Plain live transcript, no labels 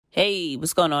Hey,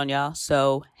 what's going on, y'all?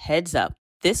 So, heads up.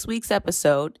 This week's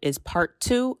episode is part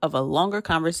 2 of a longer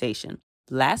conversation.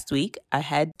 Last week, I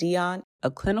had Dion, a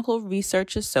clinical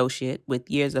research associate with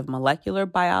years of molecular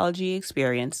biology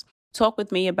experience, talk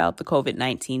with me about the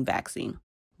COVID-19 vaccine.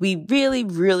 We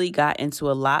really got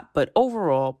into a lot, but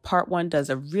overall, part 1 does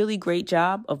a really great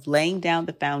job of laying down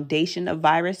the foundation of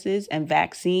viruses and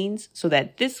vaccines so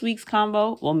that this week's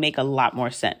convo will make a lot more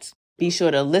sense. Be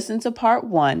sure to listen to part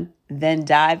 1, then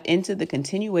dive into the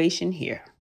continuation here.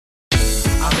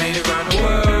 I made it around the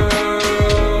world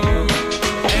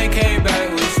and came back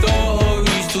with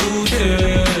stories to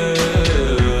tell.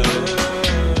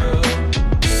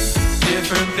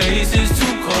 Different places to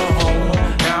call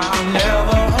home. Now I'm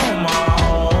never on my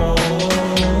own.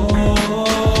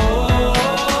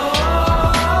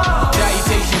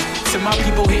 Salutations to my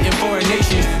people hitting foreign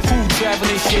nations. Food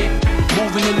traveling shit,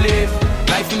 moving to live.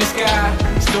 Life in the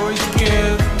sky, stories to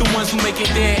give. The ones who make it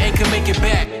there and can make it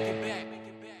back.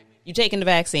 You taking the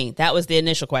vaccine? That was the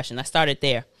initial question. I started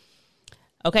there.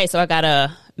 Okay, so I got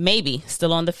a maybe,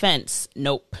 still on the fence.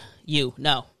 Nope.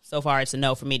 No. So far, it's a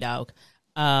no for me, dog.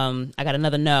 I got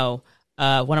another no.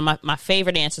 One of my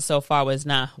favorite answers so far was,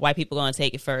 nah, white people going to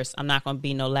take it first. I'm not going to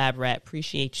be no lab rat.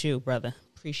 Appreciate you, brother.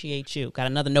 Appreciate you. Got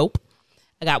another nope.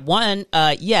 I got one,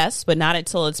 yes, but not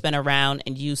until it's been around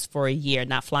and used for a year,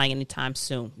 not flying anytime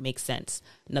soon. Makes sense.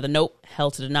 Another nope, hell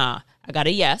to the nah. I got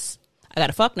a yes. I got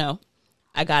a fuck no.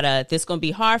 I got a, this going to be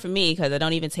hard for me because I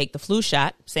don't even take the flu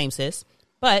shot. Same sis.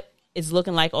 But it's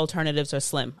looking like alternatives are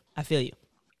slim. I feel you.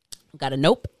 I got a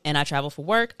nope, and I travel for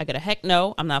work. I got a heck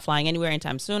no. I'm not flying anywhere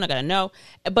anytime soon. I got a no.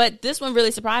 But this one really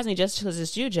surprised me just because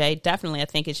it's you, Jay. Definitely, I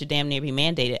think it should damn near be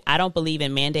mandated. I don't believe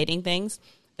in mandating things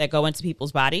that go into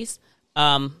people's bodies.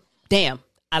 Damn,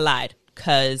 I lied,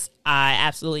 because I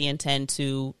absolutely intend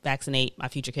to vaccinate my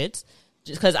future kids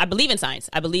just because I believe in science.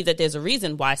 I believe that there's a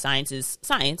reason why science is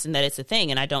science and that it's a thing.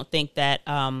 And I don't think that,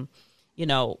 all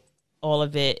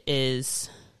of it is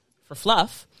for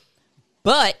fluff,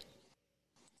 but,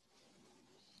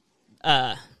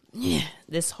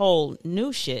 this whole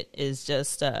new shit is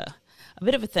just, a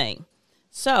bit of a thing.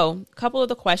 So a couple of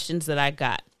the questions that I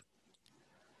got.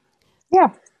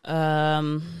 Yeah.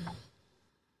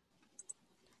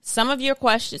 Some of your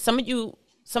questions, some of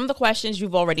the questions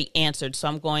you've already answered, so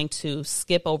I'm going to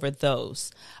skip over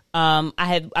those. I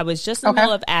was just in the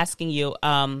middle of asking you.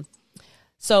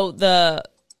 So the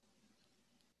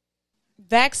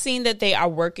vaccine that they are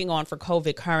working on for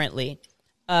COVID currently,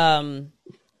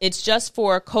 it's just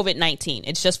for COVID-19.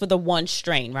 It's just for the one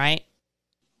strain, right?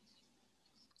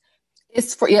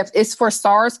 It's for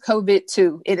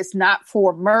SARS-CoV-2. It is not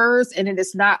for MERS, and it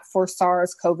is not for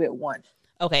SARS-CoV-1.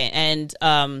 Okay, and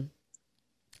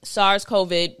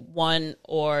SARS-CoV-1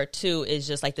 or 2 is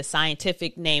just like the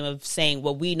scientific name of saying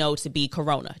what we know to be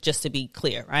corona, just to be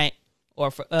clear, right?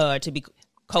 Or for, to be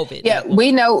COVID. Yeah,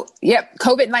 we know. Yep,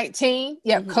 COVID-19.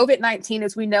 Yep, COVID-19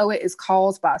 as we know it is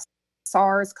caused by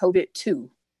SARS-CoV-2.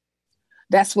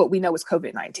 That's what we know is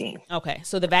COVID-19. Okay,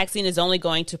 so the vaccine is only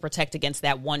going to protect against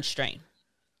that one strain.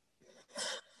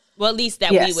 Well, at least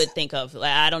that we would think of.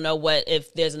 Like, I don't know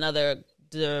if there's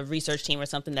the research team or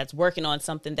something that's working on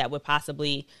something that would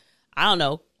possibly, I don't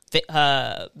know,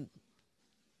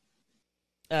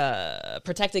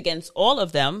 protect against all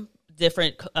of them,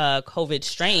 different COVID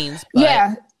strains. But...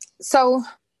 Yeah. So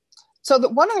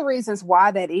one of the reasons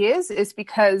why that is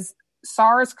because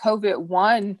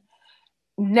SARS-CoV-1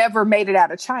 never made it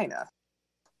out of China.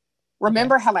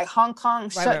 Remember how like Hong Kong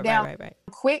shut down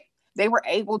quick? They were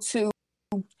able to,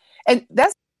 and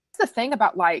that's the thing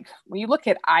about like when you look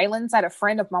at islands. I had a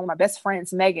friend of mine, one of my best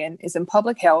friends, Megan, is in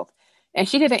public health, and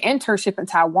she did an internship in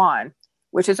Taiwan,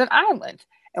 which is an island.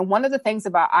 And one of the things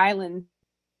about islands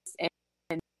and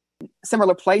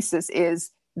similar places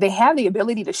is they have the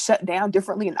ability to shut down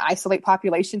differently and isolate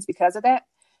populations because of that.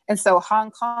 And so Hong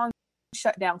Kong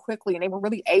shut down quickly, and they were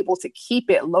really able to keep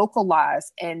it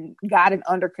localized and got it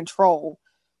under control,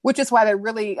 which is why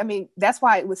that's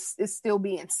why it's still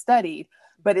being studied.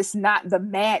 But it's not the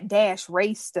mad dash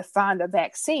race to find a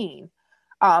vaccine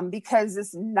because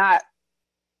it's not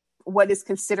what is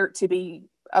considered to be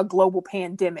a global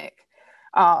pandemic.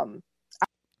 I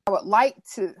would like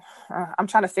to, I'm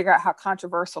trying to figure out how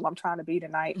controversial I'm trying to be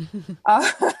tonight.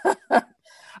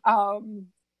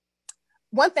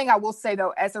 One thing I will say,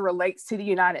 though, as it relates to the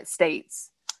United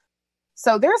States,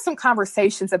 so there are some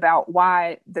conversations about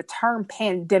why the term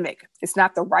pandemic is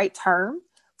not the right term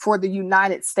for the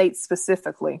United States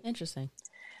specifically. Interesting.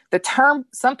 The term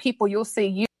some people you'll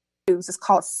see use is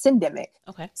called syndemic.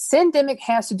 Okay. Syndemic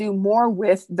has to do more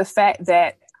with the fact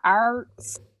that our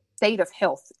state of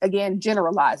health, again,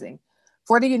 generalizing,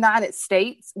 for the United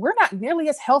States, we're not nearly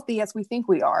as healthy as we think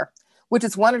we are, which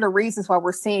is one of the reasons why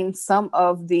we're seeing some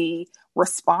of the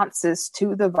responses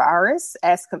to the virus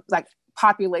as like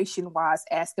population wise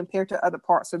as compared to other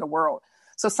parts of the world.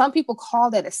 So some people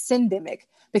call that a syndemic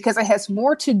because it has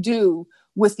more to do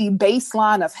with the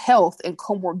baseline of health and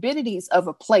comorbidities of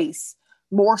a place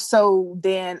more so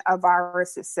than a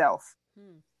virus itself.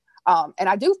 And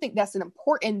I do think that's an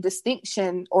important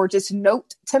distinction or just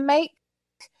note to make.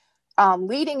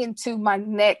 Leading into my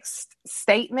next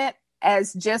statement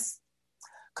as just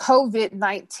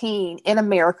COVID-19 in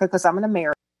America, because I'm an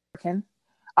American,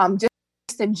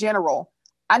 just in general,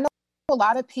 I know a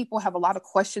lot of people have a lot of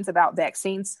questions about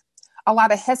vaccines, a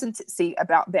lot of hesitancy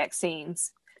about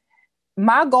vaccines.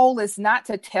 My goal is not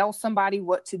to tell somebody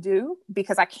what to do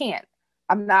because I can't.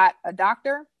 I'm not a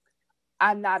doctor.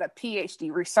 I'm not a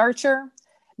PhD researcher,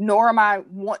 nor am I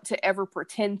want to ever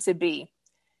pretend to be.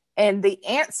 And the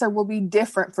answer will be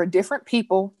different for different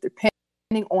people,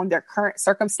 depending on their current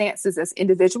circumstances as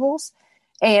individuals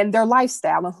and their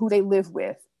lifestyle and who they live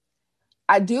with.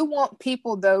 I do want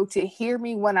people, though, to hear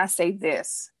me when I say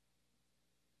this.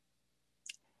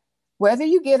 Whether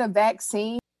you get a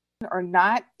vaccine or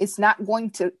not, it's not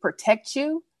going to protect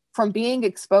you from being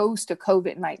exposed to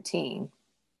COVID-19.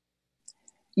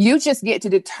 You just get to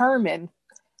determine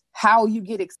how you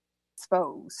get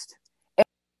exposed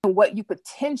and what you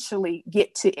potentially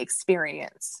get to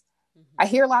experience. I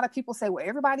hear a lot of people say, well,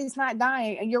 everybody's not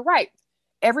dying. And you're right.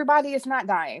 Everybody is not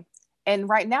dying. And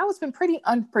right now it's been pretty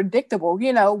unpredictable,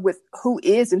 with who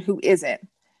is and who isn't.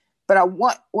 But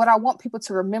what I want people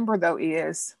to remember, though,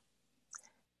 is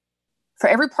for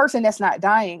every person that's not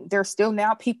dying, there's still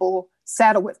now people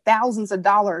saddled with thousands of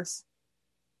dollars,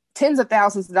 tens of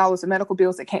thousands of dollars of medical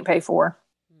bills they can't pay for.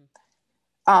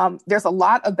 There's a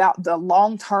lot about the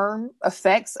long-term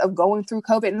effects of going through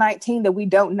COVID-19 that we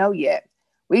don't know yet.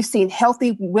 We've seen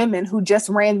healthy women who just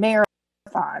ran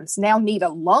marathons now need a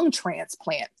lung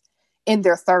transplant in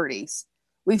their 30s.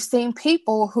 We've seen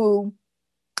people who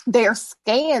their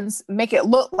scans make it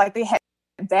look like they had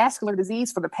vascular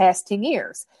disease for the past 10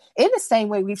 years. In the same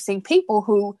way, we've seen people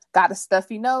who got a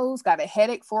stuffy nose, got a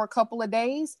headache for a couple of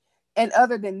days. And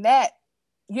other than that,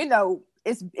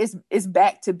 it's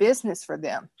back to business for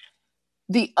them.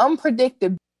 The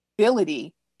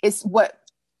unpredictability is what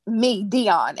me,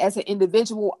 Dion, as an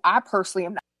individual, I personally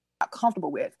am not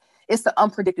comfortable with. It's the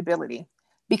unpredictability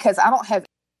because I don't have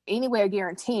any way of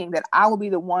guaranteeing that I will be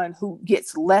the one who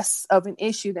gets less of an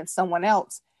issue than someone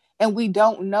else. And we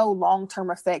don't know long-term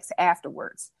effects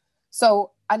afterwards.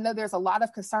 So I know there's a lot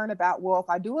of concern about, well, if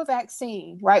I do a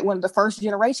vaccine, right, one of the first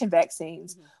generation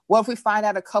vaccines, what if we find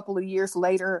out a couple of years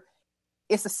later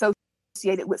it's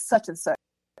associated with such and such,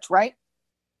 right?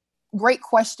 Great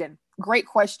question.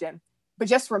 But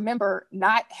just remember,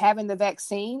 not having the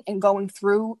vaccine and going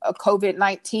through a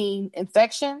COVID-19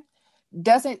 infection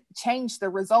doesn't change the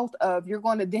result of you're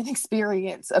going to then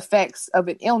experience effects of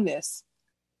an illness,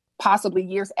 possibly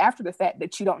years after the fact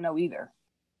that you don't know either.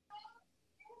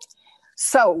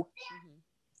 So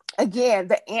again,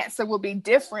 the answer will be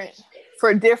different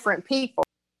for different people.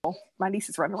 My niece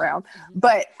is running around,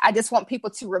 but I just want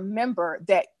people to remember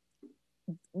that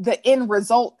the end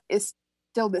result is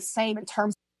still the same in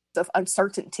terms of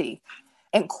uncertainty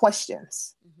and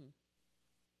questions.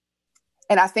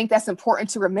 And I think that's important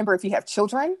to remember if you have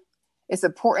children. It's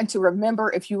important to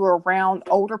remember if you are around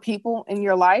older people in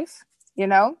your life,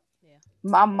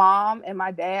 My mom and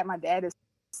my dad is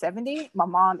 70. My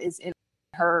mom is in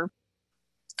her,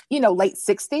 late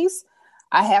 60s.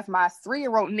 I have my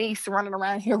 3-year-old niece running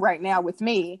around here right now with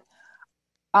me.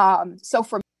 So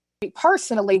for me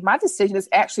personally, my decision is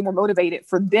actually more motivated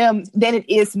for them than it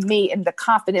is me and the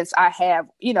confidence I have,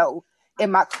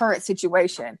 in my current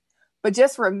situation. But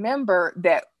just remember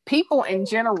that people in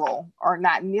general are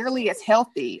not nearly as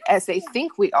healthy as they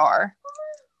think we are.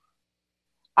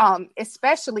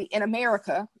 Especially in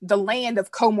America, the land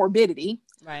of comorbidity,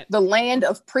 right? The land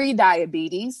of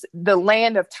pre-diabetes, the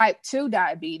land of type 2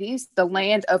 diabetes, the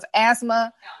land of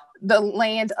asthma, the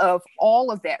land of all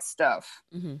of that stuff.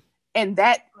 And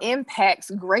that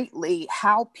impacts greatly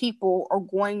how people are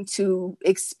going to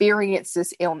experience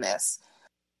this illness.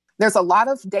 There's a lot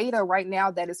of data right now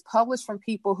that is published from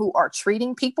people who are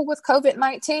treating people with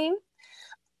COVID-19.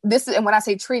 And when I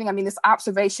say treating, I mean this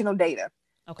observational data.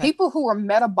 Okay. People who are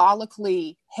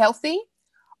metabolically healthy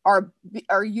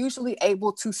are usually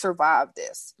able to survive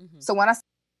this. So when I say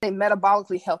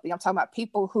metabolically healthy, I'm talking about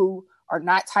people who are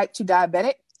not type 2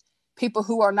 diabetic, people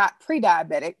who are not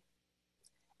pre-diabetic.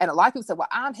 And a lot of people say, well,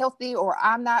 I'm healthy or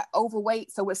I'm not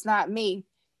overweight, so it's not me.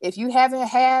 If you haven't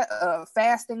had a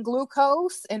fasting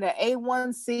glucose and an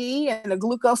A1C and a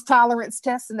glucose tolerance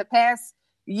test in the past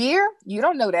year, you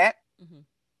don't know that. Mm-hmm.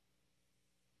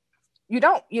 You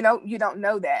don't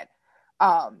know that.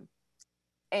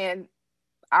 And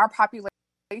our population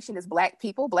is Black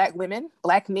people, Black women,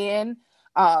 Black men,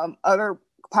 other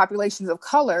populations of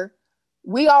color.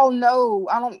 We all know,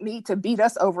 I don't need to beat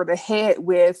us over the head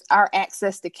with our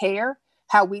access to care,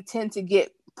 how we tend to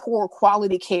get poor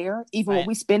quality care, even when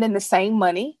we spending the same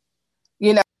money,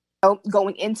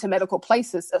 going into medical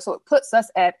places. So it puts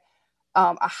us at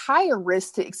a higher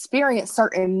risk to experience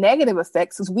certain negative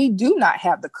effects because we do not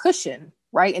have the cushion,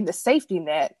 right, and the safety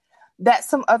net that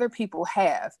some other people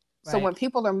have. Right. So when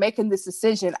people are making this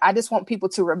decision, I just want people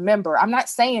to remember, I'm not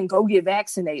saying go get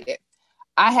vaccinated.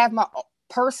 I have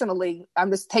personally, I'm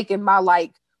just taking my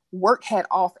work hat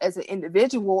off as an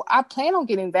individual. I plan on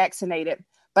getting vaccinated,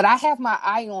 but I have my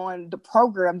eye on the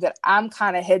program that I'm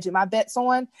kind of hedging my bets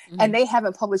on, and they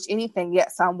haven't published anything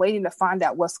yet. So I'm waiting to find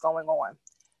out what's going on.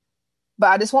 But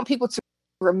I just want people to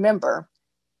remember,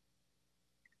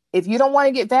 if you don't want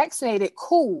to get vaccinated,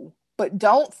 cool, but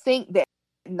don't think that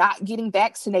not getting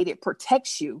vaccinated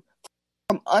protects you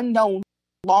from unknown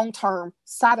long-term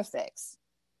side effects,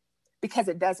 because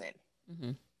it doesn't.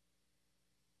 Mm-hmm.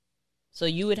 So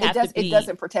you would have to be. It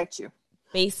doesn't protect you.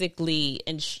 Basically,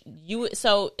 in a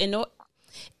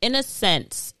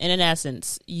sense, in an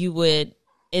essence, you would,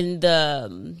 in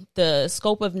the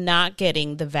scope of not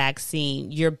getting the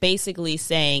vaccine, you're basically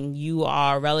saying you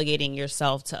are relegating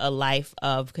yourself to a life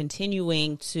of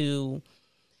continuing to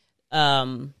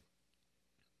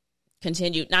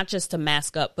continue not just to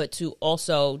mask up, but to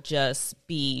also just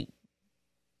be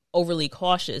overly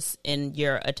cautious in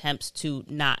your attempts to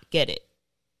not get it.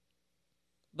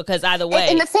 Because either way.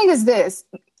 And the thing is this.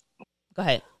 Go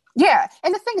ahead. Yeah.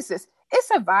 And the thing is this. It's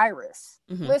a virus.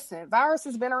 Mm-hmm. Listen, virus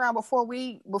has been around before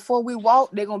we walk.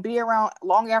 They're going to be around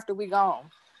long after we gone.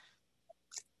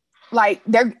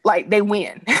 They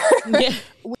win. Yeah.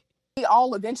 We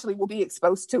all eventually will be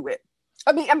exposed to it.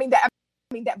 I mean that,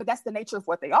 but that's the nature of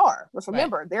what they are. Let's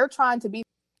remember, they're trying to be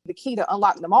the key to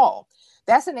unlocking them all.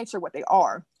 That's the nature of what they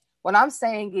are. What I'm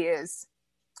saying is,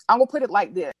 I'm going to put it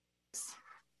like this.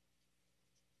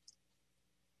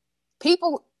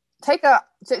 People take a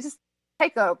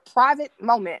private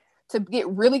moment to get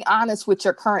really honest with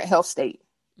your current health state.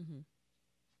 Mm-hmm.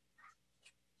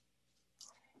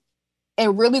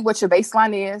 And really what your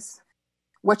baseline is,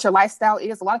 what your lifestyle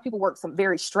is. A lot of people work some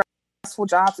very stressful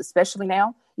jobs, especially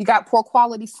now. You got poor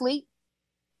quality sleep,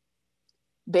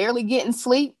 barely getting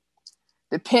sleep,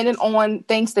 depending on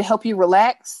things to help you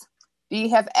relax. Do you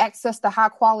have access to high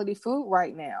quality food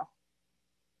right now?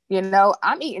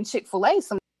 I'm eating Chick-fil-A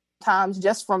sometimes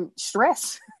just from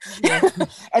stress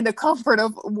and the comfort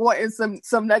of wanting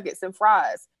some nuggets and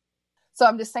fries. So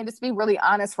I'm just saying, just be really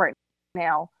honest right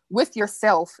now with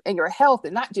yourself and your health,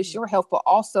 and not just your health, but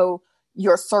also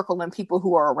your circle and people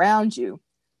who are around you.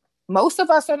 Most of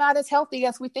us are not as healthy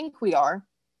as we think we are.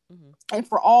 Mm-hmm. And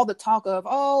for all the talk of,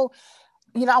 I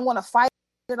want to fight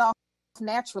it off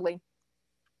naturally.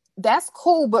 That's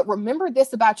cool. But remember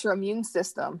this about your immune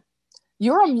system.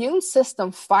 Your immune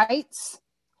system fights.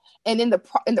 And in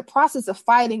the process of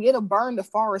fighting, it'll burn the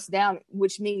forest down,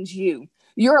 which means you.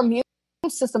 Your immune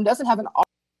system doesn't have an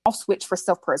off switch for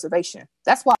self-preservation.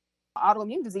 That's why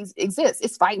autoimmune disease exists.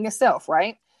 It's fighting itself,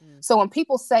 right? Mm. So when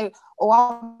people say,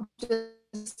 I'll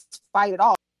just fight it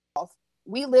off,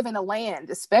 we live in a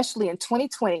land, especially in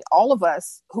 2020, all of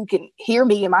us who can hear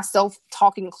me and myself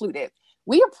talking included,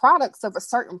 we are products of a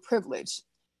certain privilege.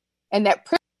 And that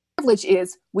privilege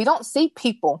is we don't see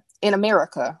people in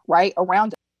America, right,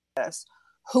 around us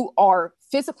who are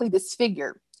physically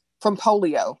disfigured from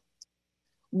polio.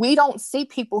 We don't see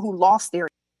people who lost their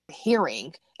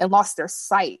hearing and lost their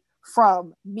sight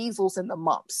from measles and the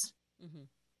mumps. Mm-hmm.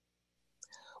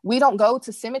 We don't go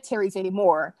to cemeteries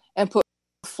anymore and put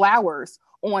flowers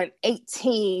on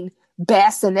 18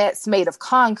 bassinets made of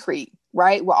concrete,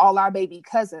 right? With all our baby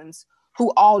cousins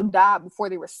who all died before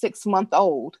they were 6 months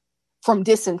old from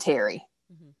dysentery.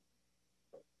 Mm-hmm.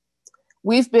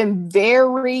 We've been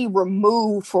very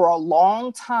removed for a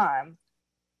long time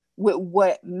with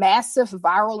what massive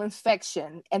viral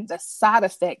infection and the side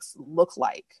effects look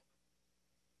like.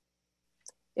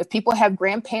 If people have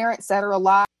grandparents that are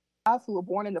alive who were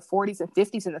born in the 40s and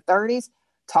 50s and the 30s,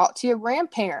 talk to your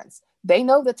grandparents. They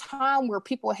know the time where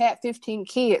people had 15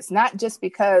 kids, not just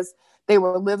because they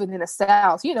were living in the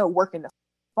South, working the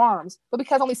farms, but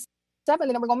because only 7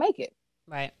 of them were going to make it.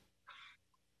 Right.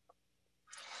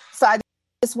 So I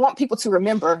just want people to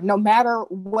remember, no matter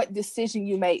what decision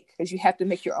you make, because you have to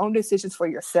make your own decisions for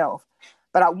yourself,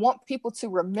 But I want people to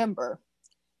remember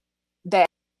that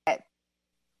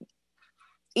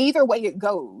either way it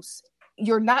goes,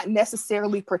 you're not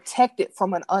necessarily protected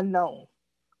from an unknown.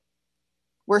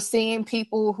 We're seeing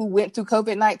people who went through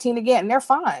COVID-19 again, and they're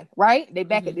fine, right? They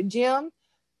back at the gym.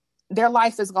 Their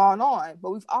life has gone on.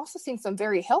 But we've also seen some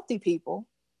very healthy people,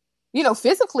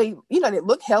 physically, they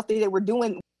look healthy. They were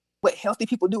doing what healthy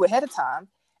people do ahead of time.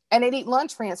 And they need lung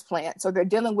transplants. So they're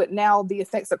dealing with now the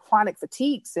effects of chronic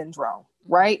fatigue syndrome,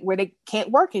 right? Where they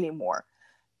can't work anymore.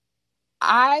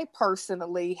 I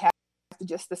personally have to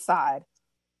just decide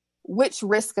which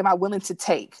risk am I willing to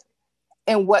take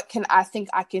and what can I think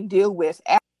I can deal with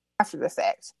after the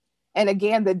fact. And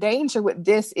again, the danger with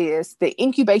this is the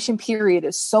incubation period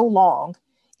is so long.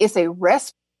 It's a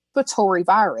respiratory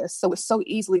virus. So it's so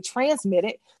easily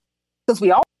transmitted because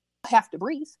we all have to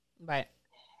breathe. Right.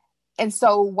 And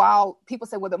so while people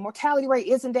say, well, the mortality rate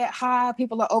isn't that high,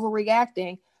 people are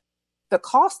overreacting. The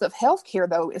cost of healthcare,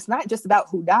 though, is not just about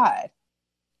who died.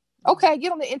 Okay,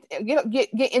 get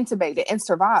intubated and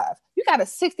survive. You got a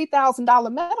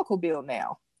 $60,000 medical bill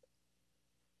now.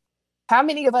 How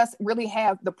many of us really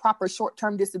have the proper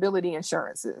short-term disability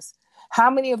insurances?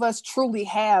 How many of us truly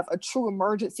have a true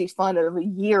emergency fund of a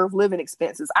year of living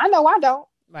expenses? I know I don't.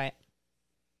 Right.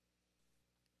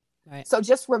 Right. So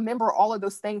just remember all of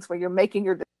those things when you're making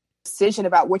your decision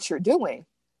about what you're doing.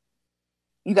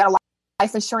 You got a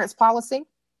life insurance policy.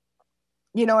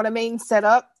 You know what I mean? Set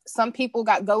up. Some people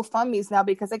got GoFundMe's now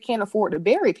because they can't afford to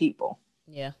bury people.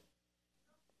 Yeah.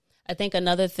 I think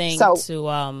another thing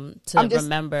to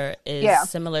remember is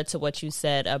similar to what you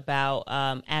said about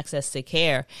access to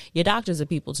care. Your doctors are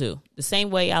people too. The same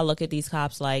way I look at these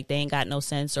cops like they ain't got no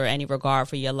sense or any regard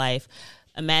for your life.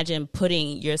 Imagine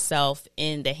putting yourself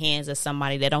in the hands of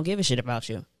somebody that don't give a shit about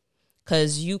you.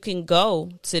 Because you can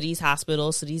go to these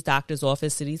hospitals, to these doctors'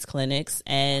 office, to these clinics,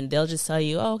 and they'll just tell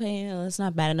you, oh, okay, it's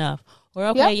not bad enough. Or,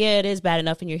 okay, yeah, it is bad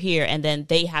enough, and you're here. And then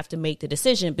they have to make the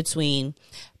decision between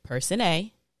person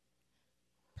A,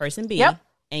 person B, and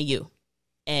you.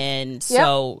 And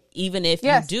so even if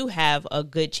you do have a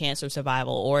good chance of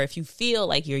survival, or if you feel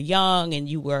like you're young and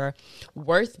you were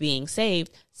worth being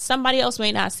saved, somebody else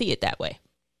may not see it that way.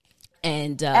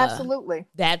 And absolutely,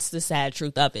 that's the sad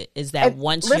truth of it, is that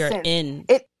you're in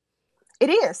it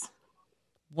is.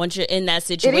 Once you're in that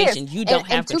situation, you don't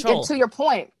have control. And to your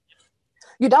point,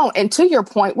 you don't. And to your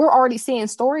point, we're already seeing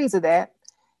stories of that,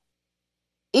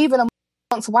 even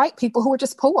amongst white people who are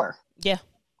just poor. Yeah.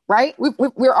 Right.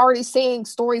 We're already seeing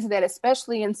stories of that,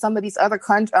 especially in some of these other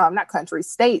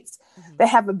states that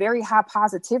have a very high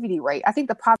positivity rate. I think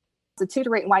the positivity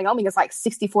rate in Wyoming is like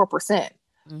 64%.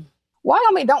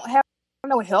 Wyoming don't have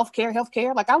no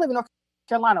healthcare. Like I live in North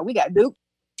Carolina. We got Duke,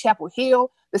 Chapel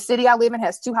Hill. The city I live in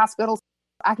has 2 hospitals.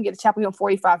 I can get to Chapel Hill in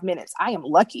 45 minutes. I am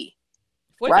lucky.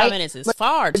 45 minutes is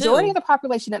far, too. Majority of the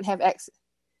population doesn't have access.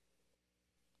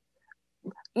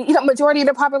 Majority of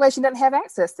the population doesn't have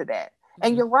access to that.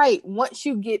 And you're right. Once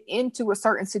you get into a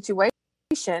certain situation,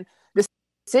 the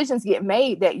decisions get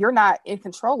made that you're not in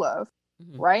control of,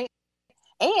 right?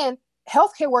 And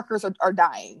healthcare workers are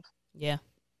dying. Yeah.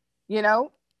 They're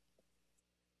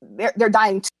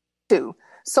dying too.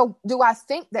 So do I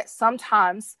think that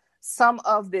sometimes some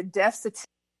of the death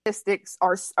statistics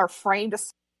are framed a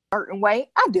certain way?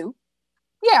 I do.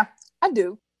 Yeah, I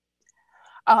do.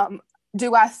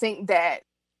 Do I think that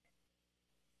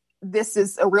this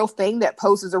is a real thing that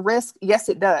poses a risk? Yes,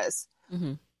 it does.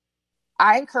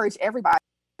 I encourage everybody,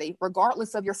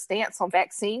 regardless of your stance on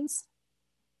vaccines.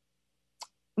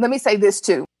 Let me say this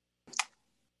too.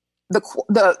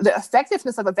 The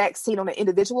effectiveness of a vaccine on an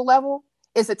individual level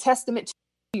is a testament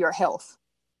to your health.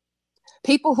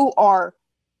 People who are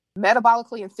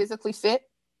metabolically and physically fit,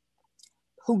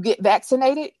 who get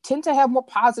vaccinated, tend to have more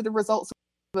positive results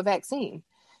of a vaccine.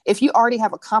 If you already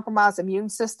have a compromised immune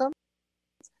system,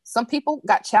 some people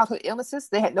got childhood illnesses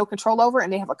they had no control over,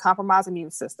 and they have a compromised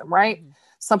immune system, right?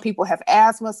 Some people have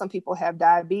asthma, some people have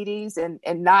diabetes, and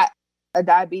not a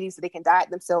diabetes that they can diet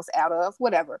themselves out of,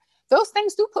 whatever. Those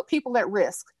things do put people at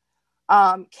risk.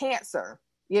 Cancer,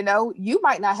 you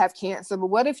might not have cancer, but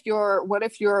what if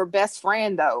your best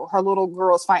friend, though, her little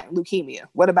girl's fighting leukemia?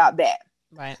 What about that?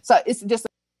 Right. So it's just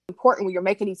important when you're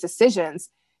making these decisions.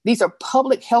 These are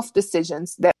public health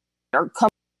decisions that are coming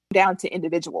down to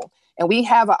individual. And we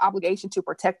have an obligation to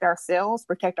protect ourselves,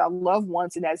 protect our loved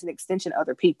ones, and as an extension,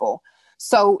 other people.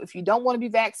 So if you don't want to be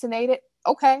vaccinated,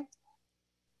 okay,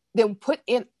 then put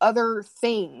in other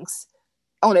things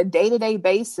on a day-to-day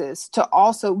basis to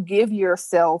also give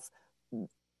yourself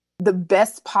the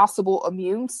best possible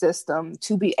immune system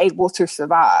to be able to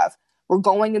survive. We're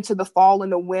going into the fall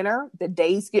and the winter. The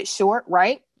days get short,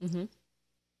 right?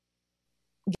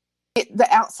 the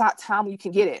outside time you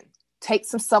can get it. Take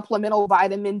some supplemental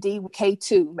vitamin D with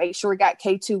K2. Make sure it got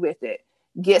K2 with it.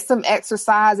 Get some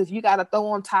exercise. If you got to throw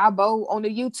on Taebo on the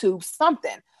YouTube,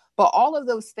 something. But all of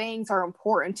those things are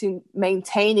important to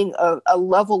maintaining a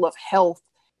level of health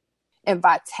and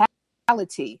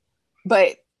vitality.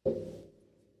 But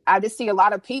I just see a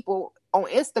lot of people on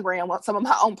Instagram, some of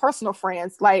my own personal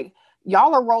friends, like,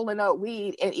 y'all are rolling up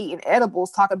weed and eating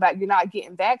edibles, talking about you're not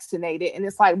getting vaccinated. And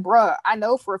it's like, bruh, I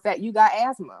know for a fact you got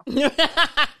asthma.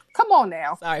 Come on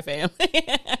now. Sorry, fam.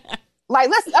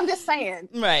 Like, I'm just saying.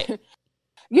 Right.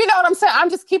 You know what I'm saying? I'm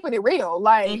just keeping it real.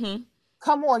 Like,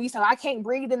 come on. You said, I can't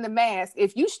breathe in the mask.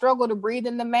 If you struggle to breathe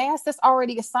in the mask, that's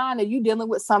already a sign that you're dealing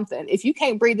with something. If you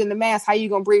can't breathe in the mask, how you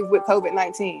going to breathe with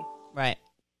COVID-19? Right.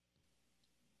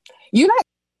 You're not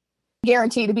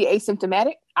guaranteed to be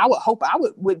asymptomatic. I would hope I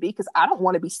would be, because I don't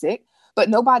want to be sick, but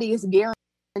nobody is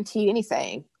guaranteed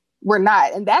anything. We're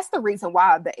not. And that's the reason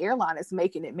why the airline is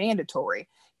making it mandatory.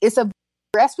 It's a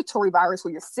respiratory virus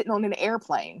where you're sitting on an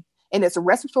airplane, and it's a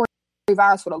respiratory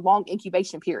virus with a long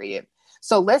incubation period.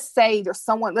 So let's say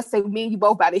let's say me and you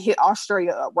both about to hit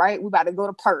Australia up, right? We about to go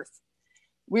to Perth.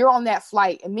 We're on that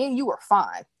flight and me and you are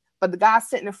fine. But the guy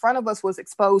sitting in front of us was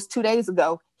exposed 2 days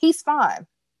ago. He's fine.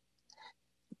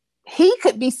 He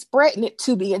could be spreading it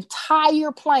to the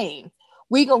entire plane.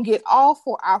 We're going to get off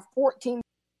for our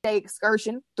 14-day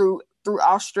excursion through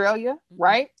Australia,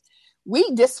 right?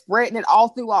 We just spreading it all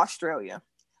through Australia.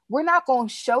 We're not going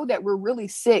to show that we're really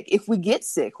sick if we get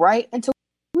sick, right? Until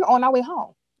we're on our way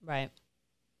home. Right.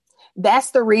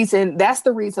 That's the reason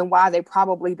why they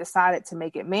probably decided to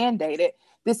make it mandated.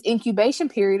 This incubation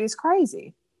period is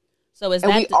crazy. So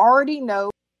we already know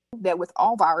that with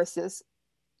all viruses.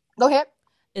 Go ahead.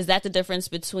 Is that the difference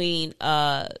between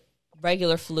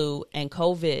regular flu and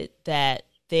COVID, that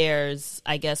there's,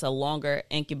 I guess, a longer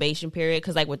incubation period?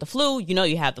 Because like with the flu,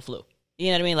 you have the flu. You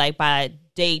know what I mean? Like by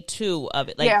day 2 of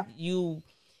it, you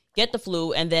get the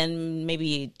flu, and then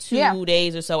maybe 2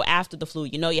 days or so after the flu,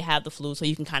 you have the flu, so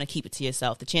you can kind of keep it to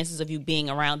yourself. The chances of you being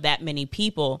around that many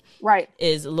people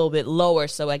is a little bit lower,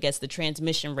 so I guess the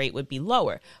transmission rate would be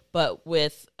lower. But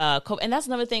with COVID, and that's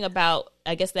another thing about,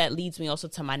 I guess that leads me also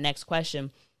to my next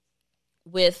question.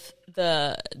 With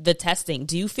the testing,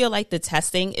 do you feel like the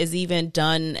testing is even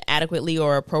done adequately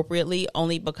or appropriately?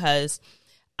 Only because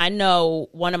I know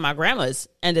one of my grandmas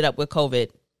ended up with COVID,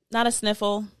 not a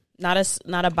sniffle, not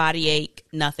a body ache,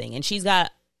 nothing. And she's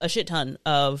got a shit ton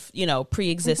of,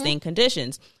 pre-existing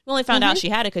conditions. We only found out she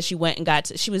had it because she went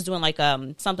and she was doing like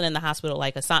something in the hospital,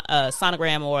 like a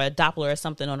sonogram or a Doppler or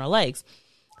something on her legs.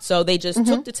 So they just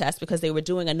took the test because they were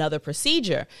doing another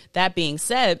procedure. That being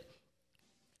said,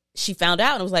 she found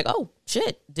out and was like, oh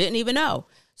shit, didn't even know.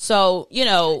 So,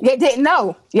 They didn't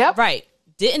know. Yep. Right.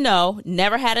 Didn't know,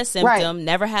 never had a symptom,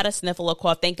 never had a sniffle or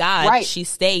cough. Thank God she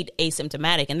stayed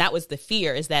asymptomatic. And that was the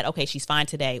fear, is that, okay, she's fine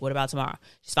today. What about tomorrow?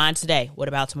 She's fine today. What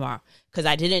about tomorrow? Because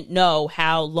I didn't know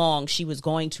how long she was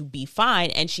going to be fine.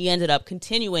 And she ended up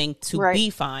continuing to be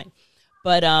fine.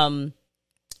 But,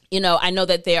 I know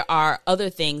that there are other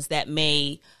things that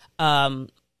may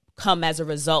come as a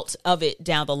result of it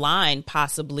down the line,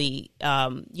 possibly,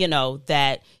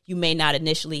 that you may not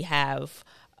initially have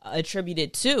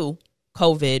attributed to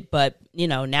COVID, but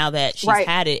now that she's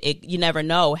had it, you never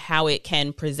know how it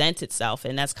can present itself,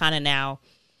 and that's kind of now,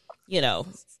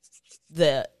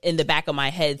 the in the back of my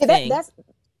head thing.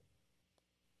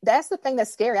 That's the thing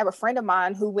that's scary. I have a friend of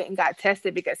mine who went and got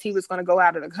tested because he was going to go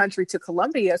out of the country to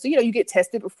Colombia. So you get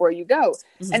tested before you go,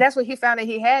 and that's when he found out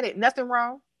he had it. Nothing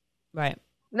wrong, right?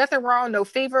 Nothing wrong. No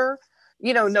fever,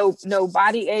 no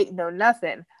body ache, no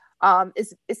nothing.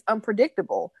 It's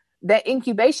unpredictable. That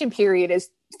incubation period is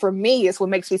what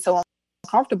makes me so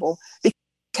uncomfortable,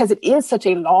 because it is such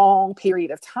a long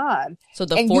period of time. So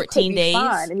the 14 days,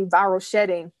 any viral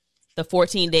shedding. The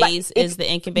 14 days is the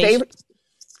incubation.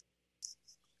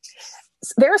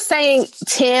 They're saying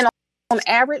 10 on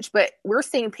average, but we're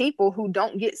seeing people who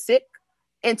don't get sick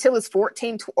until it's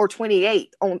 14 or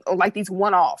 28 on like these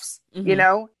one-offs. I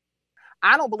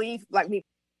don't believe, like me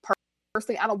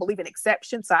personally, I don't believe in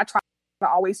exceptions. So I try to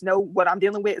always know what I'm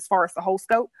dealing with as far as the whole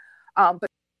scope. But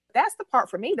that's the part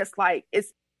for me that's like,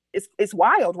 it's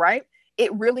wild, right?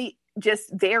 It really just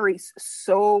varies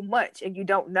so much, and you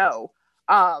don't know.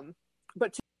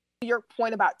 But to your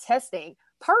point about testing,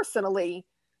 personally,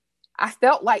 I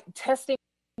felt like testing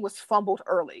was fumbled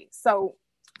early. So,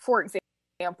 for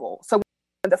example, when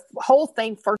the whole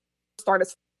thing first started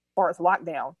as far as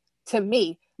lockdown, to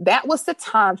me, that was the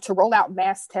time to roll out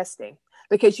mass testing,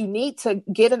 because you need to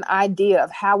get an idea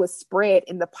of how it's spread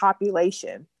in the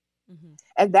population.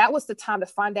 And that was the time to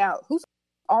find out who's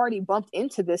already bumped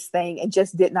into this thing and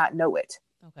just did not know it.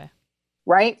 Okay.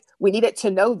 Right? We needed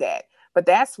to know that. But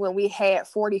that's when we had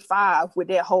 45 with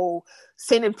that whole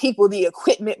sending people the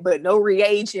equipment, but no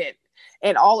reagent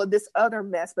and all of this other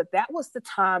mess. But that was the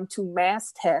time to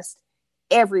mass test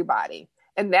everybody.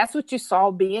 And that's what you saw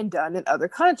being done in other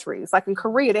countries. Like in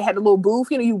Korea, they had a little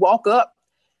booth, you walk up,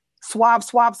 swab,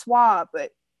 swab, swab.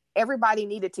 But everybody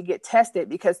needed to get tested,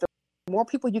 because the more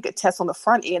people you get test on the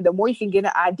front end, the more you can get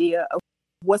an idea of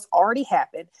what's already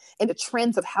happened and the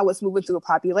trends of how it's moving through a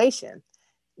population.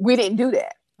 We didn't do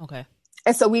that. Okay.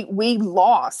 And so we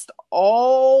lost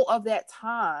all of that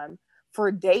time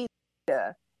for data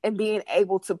and being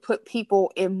able to put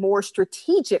people in more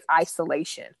strategic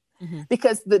isolation. Mm-hmm.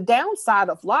 Because the downside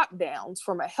of lockdowns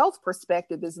from a health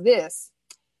perspective is this: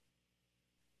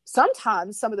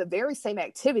 sometimes some of the very same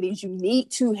activities you need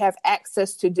to have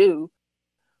access to do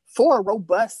for a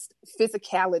robust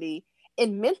physicality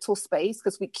and mental space,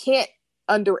 because we can't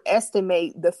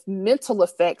underestimate the mental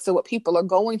effects of what people are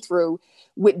going through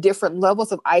with different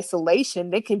levels of isolation.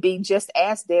 They can be just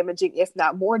as damaging, if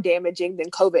not more damaging, than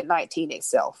COVID-19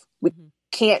 itself. We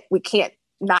can't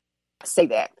not say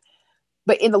that.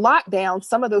 But in the lockdown,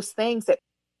 some of those things that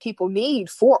people need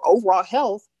for overall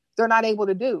health, they're not able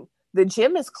to do. The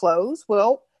gym is closed.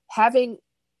 Well, having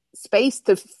space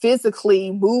to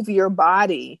physically move your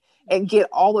body and get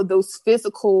all of those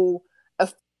physical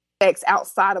effects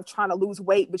outside of trying to lose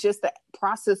weight, but just the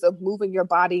process of moving your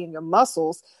body and your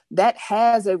muscles, that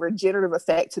has a regenerative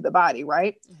effect to the body,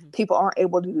 right? Mm-hmm. People aren't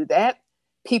able to do that.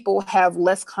 People have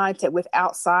less contact with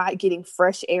outside, getting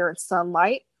fresh air and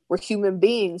sunlight. We're human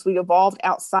beings. We evolved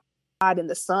outside in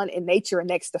the sun and nature and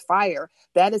next to fire.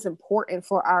 That is important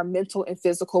for our mental and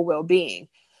physical well-being.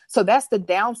 So that's the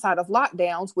downside of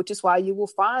lockdowns, which is why you will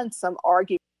find some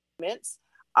arguments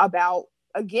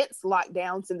against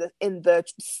lockdowns in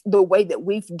the way that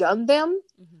we've done them,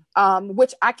 mm-hmm.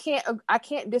 Which I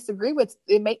can't disagree with.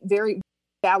 They make very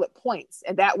valid points,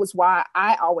 and that was why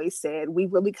I always said we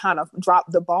really kind of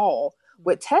dropped the ball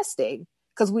with testing,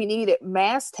 because we needed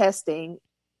mass testing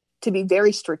to be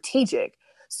very strategic.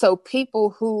 So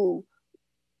people who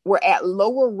were at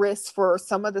lower risk for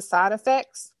some of the side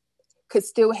effects could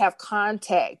still have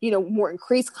contact, more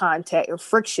increased contact and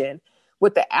friction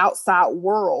with the outside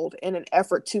world in an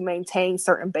effort to maintain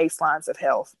certain baselines of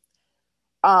health.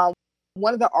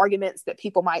 One of the arguments that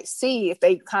people might see if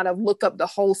they kind of look up the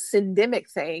whole syndemic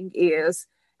thing is,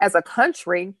 as a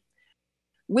country,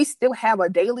 we still have a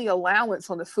daily allowance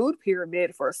on the food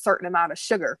pyramid for a certain amount of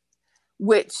sugar,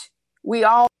 which we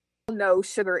all know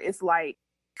sugar is like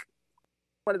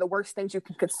one of the worst things you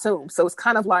can consume. So it's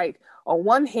kind of like, on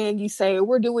one hand, you say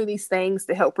we're doing these things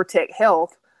to help protect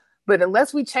health, but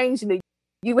unless we change the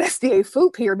USDA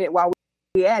food pyramid while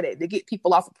we at it to get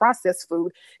people off of processed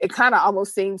food, it kind of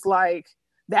almost seems like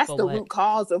that's the root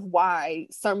cause of why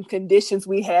some conditions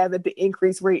we have at the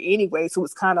increased rate anyway. So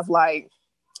it's kind of like,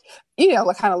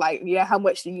 how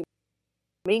much do you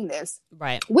mean this?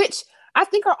 Right. Which I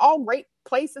think are all great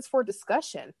places for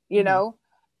discussion,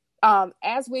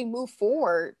 as we move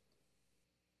forward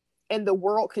and the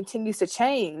world continues to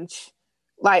change,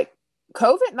 like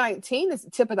COVID-19 is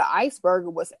the tip of the iceberg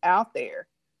of what's out there.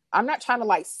 I'm not trying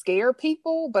to scare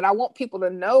people, but I want people to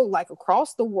know,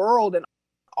 across the world in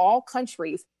all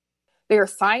countries, there are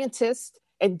scientists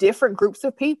and different groups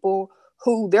of people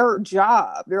who their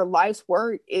job, their life's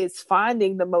work is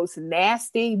finding the most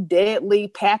nasty, deadly,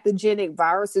 pathogenic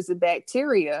viruses and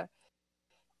bacteria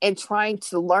and trying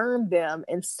to learn them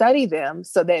and study them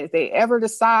so that if they ever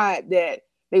decide that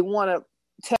they want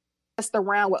to test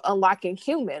around with unlocking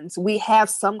humans, we have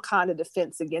some kind of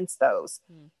defense against those.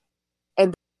 Mm.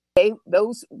 And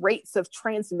those rates of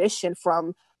transmission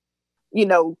from,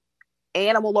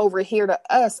 animal over here to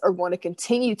us are going to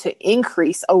continue to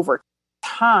increase over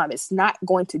time. It's not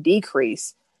going to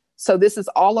decrease. So this is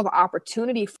all of an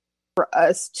opportunity for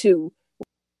us to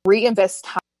reinvest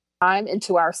time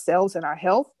into ourselves and our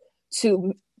health,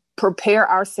 to prepare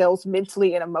ourselves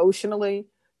mentally and emotionally,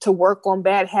 to work on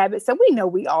bad habits that we know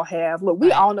we all have. Look,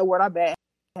 we all know what our bad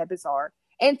habits are.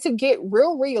 And to get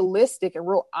real realistic and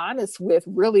real honest with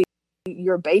really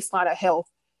your baseline of health,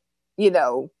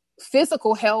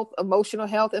 physical health, emotional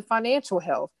health, and financial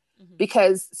health. Mm-hmm.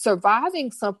 Because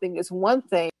surviving something is one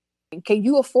thing. Can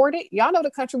you afford it? Y'all know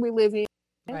the country we live in,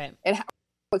 right? And how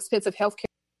expensive healthcare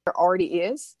already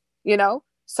is,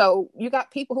 So you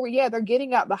got people who they're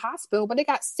getting out the hospital, but they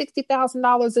got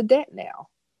 $60,000 of debt now.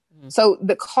 Mm-hmm. So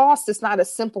the cost is not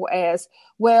as simple as,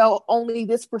 well, only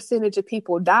this percentage of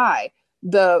people die.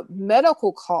 The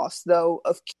medical cost, though,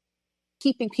 of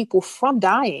keeping people from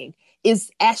dying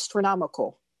is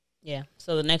astronomical. Yeah.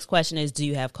 So the next question is, do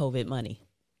you have COVID money?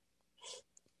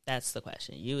 That's the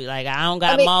question. You like, I don't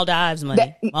got Maldives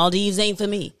money. Maldives ain't for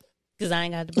me because I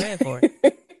ain't got the bread for it.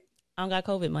 I don't got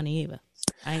COVID money either.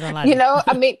 I ain't gonna lie. You know,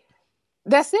 I mean,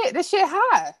 that's it. This shit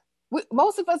high.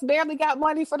 Most of us barely got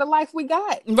money for the life we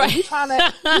got. Right. We trying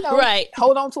to, right.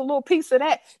 hold on to a little piece of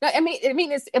that. No, I mean,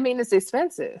 it's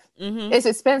expensive. Mm-hmm. It's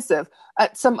expensive.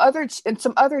 Some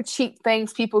other cheap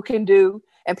things people can do,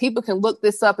 and people can look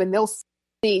this up and they'll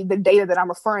see the data that I'm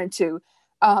referring to.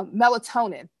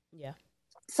 Melatonin. Yeah.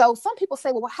 So some people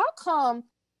say, well, how come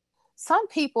some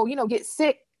people, get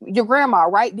sick? Your grandma,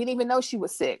 right? Didn't even know she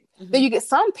was sick. Mm-hmm. Then you get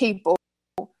some people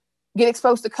get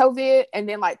exposed to COVID, and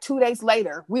then like 2 days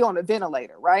later, we on a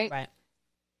ventilator, right? Right.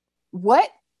 What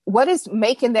is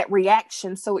making that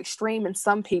reaction so extreme in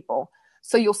some people?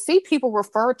 So you'll see people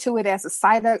refer to it as a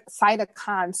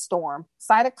cytokine storm.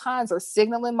 Cytokines are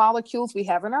signaling molecules we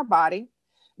have in our body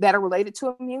that are related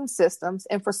to immune systems.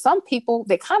 And for some people,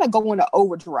 they kind of go into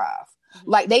overdrive. Mm-hmm.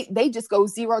 Like they just go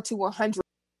 0 to 100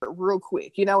 real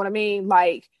quick. You know what I mean?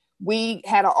 Like we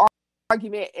had an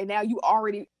argument and now you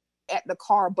already at the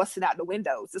car busting out the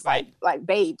windows. It's right. like,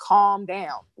 babe, calm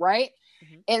down. Right.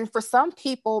 Mm-hmm. And for some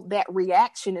people, that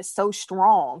reaction is so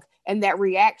strong and that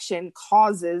reaction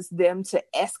causes them to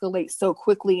escalate so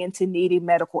quickly into needing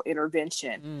medical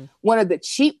intervention. Mm. One of the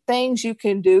cheap things you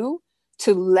can do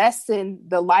to lessen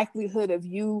the likelihood of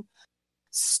you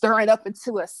stirring up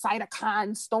into a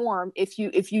cytokine storm if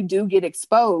you do get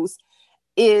exposed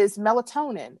is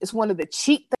melatonin. It's one of the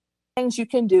cheap things you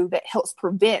can do that helps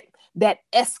prevent that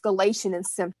escalation in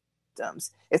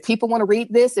symptoms. If people want to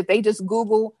read this, if they just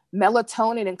Google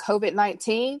melatonin and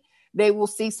COVID-19, they will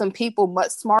see some people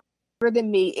much smarter than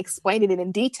me explaining it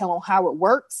in detail on how it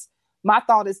works. My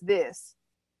thought is this: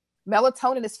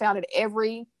 melatonin is found at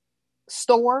every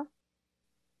store,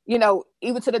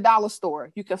 even to the dollar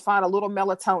store, you can find a little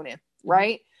melatonin,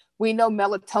 right? We know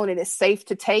melatonin is safe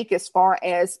to take as far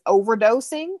as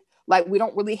overdosing. Like we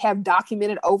don't really have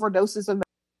documented overdoses of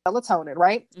melatonin,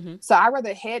 right? Mm-hmm. So I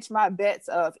rather hedge my bets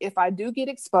of if I do get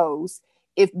exposed,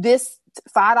 if this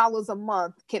 $5 a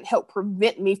month can help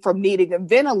prevent me from needing a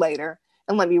ventilator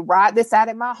and let me ride this out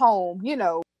at my home,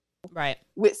 right,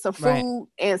 with some food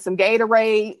and some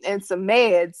Gatorade and some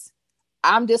meds,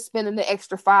 I'm just spending the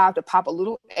extra $5 to pop a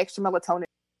little extra melatonin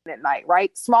at night,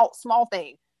 right? Small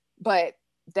thing, but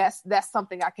that's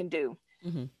something I can do.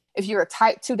 Mm-hmm. If you're a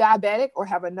type 2 diabetic or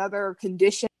have another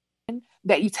condition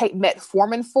that you take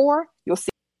metformin for, you'll see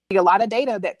a lot of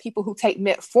data that people who take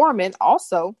metformin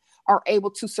also are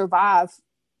able to survive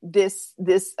this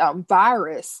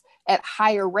virus at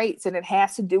higher rates. And it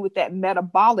has to do with that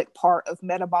metabolic part of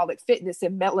metabolic fitness,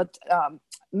 and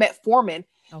metformin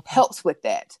helps with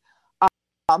that.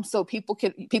 So people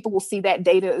will see that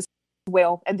data as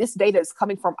well. And this data is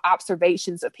coming from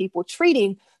observations of people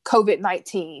treating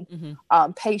COVID-19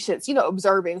 patients,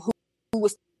 observing who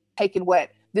was taking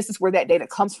what. This is where that data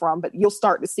comes from, but you'll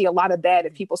start to see a lot of that.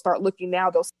 If people start looking now,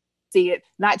 they'll see it,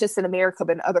 not just in America,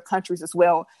 but in other countries as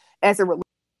well, as it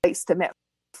relates to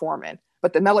metformin.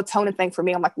 But the melatonin thing for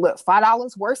me, I'm like, look,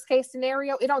 $5, worst case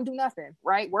scenario, it don't do nothing,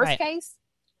 right? Worst case,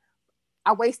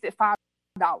 I wasted $5.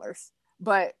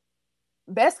 But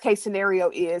best case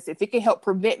scenario is if it can help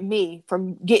prevent me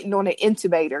from getting on an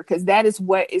intubator, because that is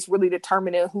what is really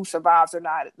determining who survives or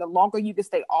not. The longer you can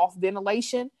stay off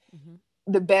ventilation,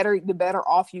 the better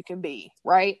off you can be,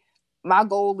 right? My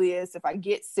goal is if I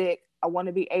get sick, I want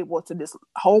to be able to just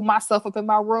hold myself up in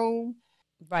my room,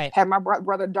 right? Have my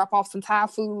brother drop off some Thai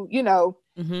food, hit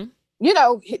the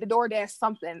DoorDash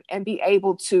something, and be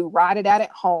able to ride it out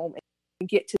at home and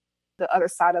get to the other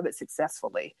side of it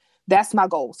successfully. That's my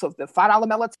goal. So if the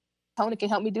 $5 melatonin can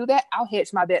help me do that, I'll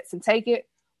hedge my bets and take it.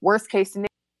 Worst case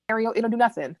scenario, it'll do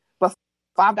nothing. But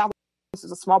 $5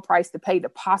 is a small price to pay to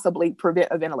possibly prevent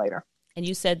a ventilator. And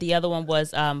you said the other one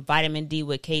was vitamin D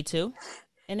with K2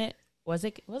 in it. Was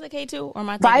it K2 or am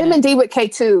I thinking vitamin D with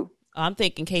K2? Oh, I'm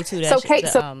thinking K2. So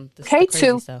the K2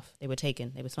 crazy stuff they were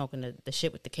taking. They were smoking the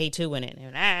shit with the K2 in it.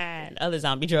 And other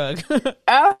zombie drug.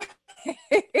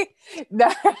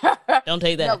 No. Don't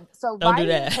take that. No, so don't do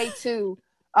that. K2,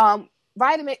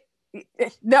 vitamin.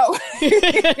 No.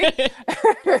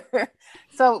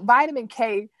 So vitamin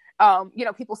K.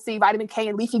 People see vitamin K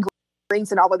in leafy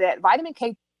greens and all of that. Vitamin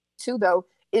K2, though,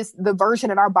 is the version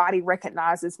that our body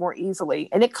recognizes more easily,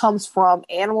 and it comes from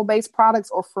animal-based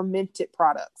products or fermented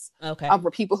products. Okay.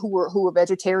 For people who are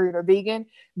vegetarian or vegan,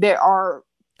 there are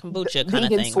kombucha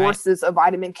vegan sources of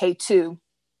vitamin K2.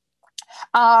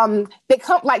 They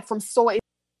come like from soy.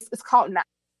 It's called,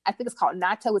 I think it's called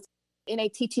natto. It's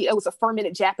Natto. It's a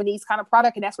fermented Japanese kind of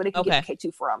product, and that's where they can get the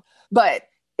K2 from. But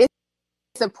it's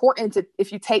important to,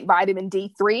 if you take vitamin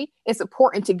D3, it's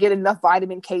important to get enough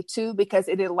vitamin K2 because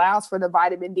it allows for the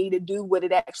vitamin D to do what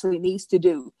it actually needs to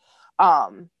do.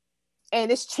 And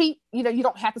it's cheap. You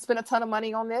don't have to spend a ton of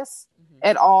money on this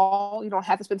at all. You don't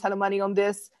have to spend a ton of money on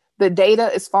this. The data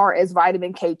as far as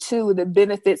vitamin K2, the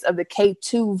benefits of the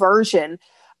K2 version,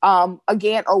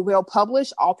 again, are well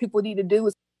published. All people need to do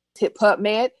is hit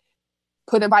PubMed,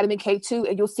 put in vitamin K2,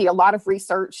 and you'll see a lot of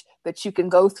research that you can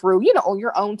go through, on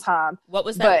your own time. What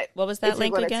was that? What was that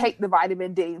link again? If you're going to take the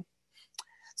vitamin D.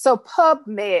 So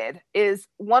PubMed is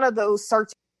one of those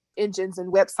search engines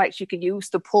and websites you can use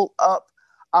to pull up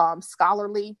more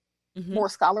scholarly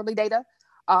data.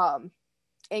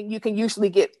 And you can usually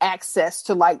get access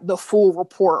to like the full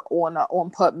report on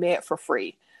PubMed for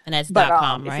free. And that's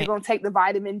 .com, right? If you're going to take the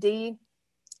vitamin D,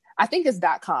 I think it's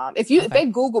 .com. If they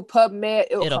Google PubMed,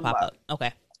 it'll come up.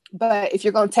 Okay. But if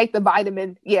you're going to take the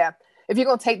vitamin, if you're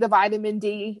going to take the vitamin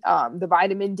D, the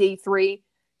vitamin D3,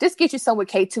 this gets you some with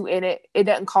K2 in it. It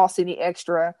doesn't cost any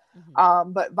extra.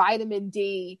 But vitamin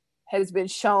D has been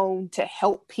shown to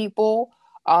help people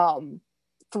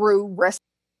through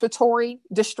respiratory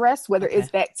distress, whether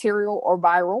it's bacterial or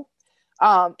viral.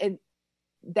 And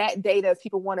that data, if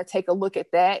people want to take a look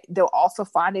at that, they'll also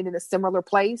find it in a similar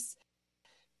place.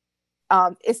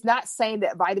 It's not saying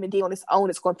that vitamin D on its own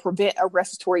is going to prevent a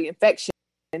respiratory infection.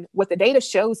 What the data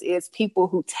shows is people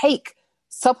who take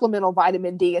supplemental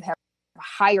vitamin D and have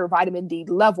higher vitamin D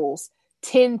levels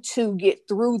tend to get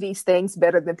through these things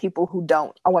better than people who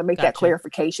don't. I want to make that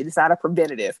clarification. It's not a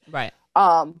preventative. Right.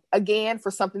 Again,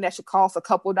 for something that should cost a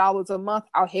couple dollars a month,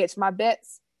 I'll hedge my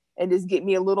bets and just get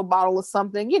me a little bottle of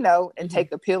something, and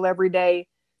take a pill every day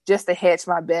just to hedge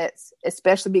my bets,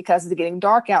 especially because it's getting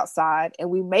dark outside and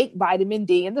we make vitamin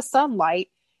D in the sunlight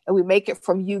and we make it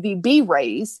from UVB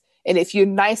rays. And if you're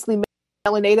nicely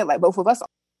melanated, like both of us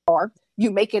are,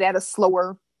 you make it at a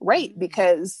slower rate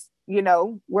because,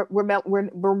 we're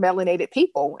melanated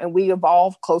people and we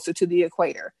evolve closer to the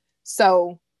equator.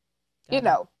 So,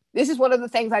 this is one of the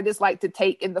things I just like to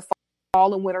take in the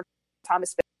fall and winter time,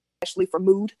 especially for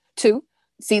mood too.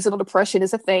 Seasonal depression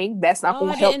is a thing that's not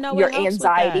going to help your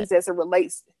anxieties as it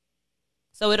relates.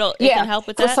 So it can help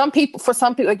with that? For some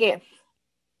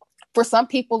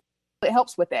people, it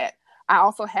helps with that. I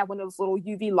also have one of those little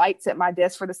UV lights at my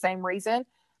desk for the same reason.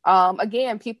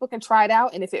 Again, people can try it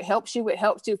out. And if it helps you, it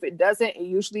helps you. If it doesn't, it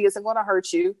usually isn't going to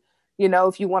hurt you.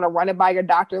 If you want to run it by your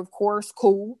doctor, of course,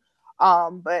 cool.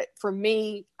 But for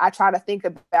me, I try to think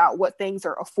about what things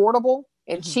are affordable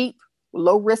and cheap,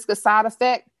 low risk of side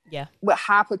effect, with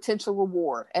high potential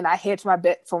reward. And I hedge my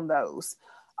bet from those.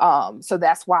 So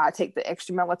that's why I take the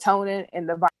extra melatonin and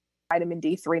the vitamin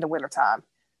D3 in the wintertime.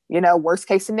 Worst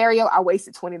case scenario, I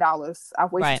wasted $20.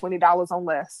 I've wasted $20 on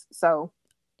less. So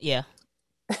yeah,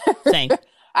 same.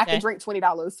 I can drink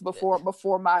 $20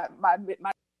 before my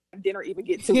dinner even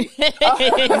gets to me.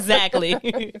 Exactly.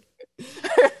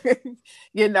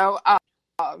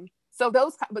 So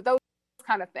those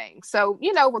kind of things. So,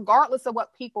 regardless of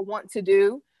what people want to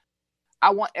do, I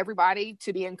want everybody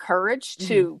to be encouraged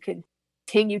to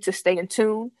continue to stay in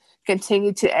tune,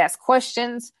 continue to ask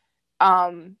questions.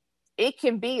 It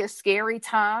can be a scary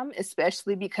time,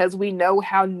 especially because we know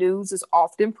how news is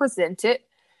often presented.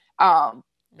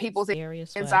 People's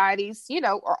anxieties,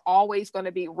 are always going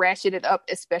to be ratcheted up,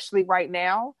 especially right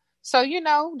now. So,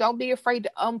 don't be afraid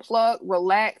to unplug,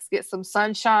 relax, get some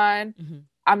sunshine.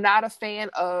 I'm not a fan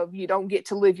of you don't get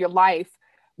to live your life,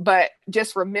 but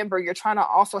just remember you're trying to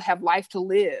also have life to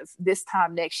live this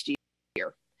time next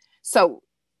year. So,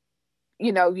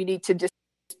 you need to just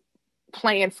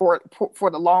plan for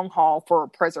the long haul for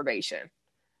preservation.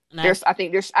 Nice. I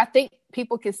think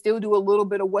people can still do a little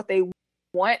bit of what they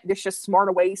want. There's just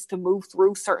smarter ways to move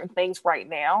through certain things right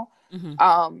now.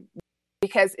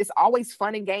 Because it's always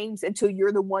fun and games until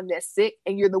you're the one that's sick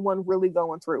and you're the one really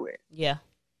going through it. Yeah.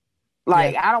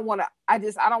 I don't want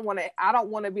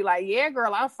to be like, yeah,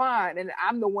 girl, I'm fine. And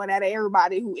I'm the one out of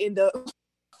everybody who end up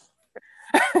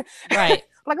right.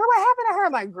 Like, oh, what happened to her?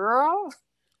 Like, girl.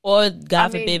 Or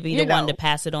God forbid be the one to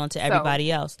pass it on to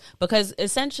everybody else. Because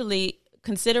essentially,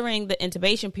 considering the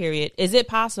intubation period, is it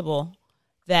possible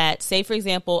that, say, for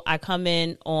example, I come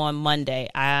in on Monday,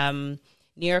 I'm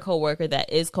near a coworker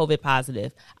that is COVID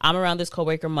positive. I'm around this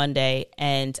coworker Monday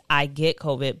and I get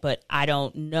COVID, but I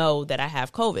don't know that I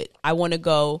have COVID. I want to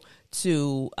go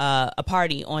to a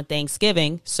party on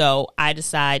Thanksgiving, so I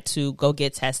decide to go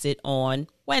get tested on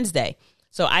Wednesday.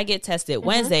 So I get tested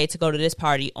Wednesday to go to this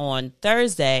party on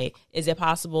Thursday. Is it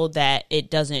possible that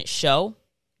it doesn't show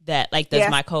that, does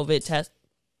my COVID test?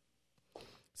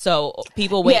 So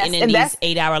people waiting in these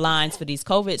 8-hour lines for these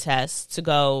COVID tests to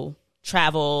go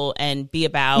travel and be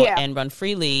about and run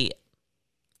freely,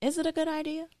 is it a good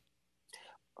idea?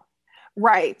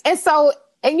 Right. And so,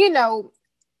 and you know,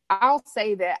 I'll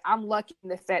say that I'm lucky in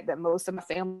the fact that most of my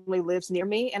family lives near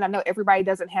me, and I know everybody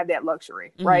doesn't have that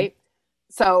luxury, right?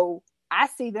 So I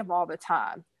see them all the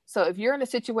time. So if you're in a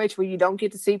situation where you don't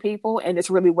get to see people and it's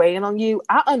really weighing on you,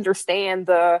 I understand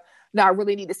no, I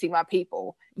really need to see my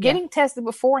people. Getting tested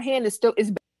beforehand is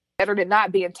better than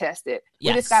not being tested.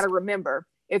 We just got to remember,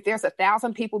 if there's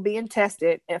 1,000 people being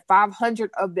tested and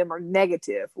 500 of them are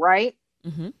negative, right?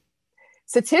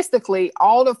 Statistically,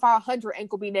 all the 500 ain't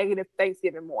gonna be negative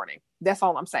Thanksgiving morning. That's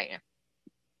all I'm saying.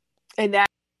 And now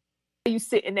you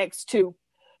sitting next to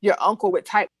your uncle with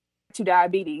type 2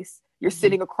 diabetes. You're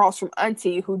sitting across from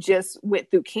auntie who just went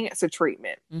through cancer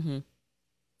treatment.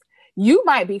 You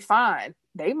might be fine.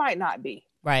 They might not be.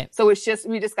 Right. So it's just,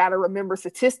 we just got to remember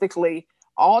statistically,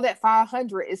 all that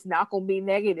 500 is not going to be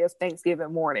negative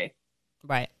Thanksgiving morning.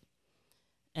 Right.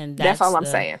 And that's all I'm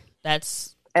saying.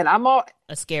 And I'm all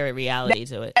a scary reality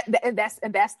to it. And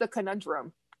that's the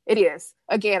conundrum. It is.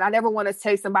 Again, I never want to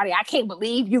say somebody, I can't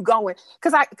believe you going,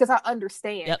 because I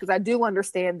understand, because I do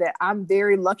understand that I'm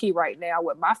very lucky right now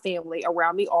with my family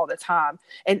around me all the time,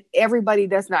 and everybody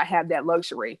does not have that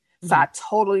luxury. So I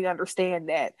totally understand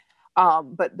that.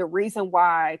 But the reason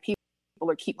why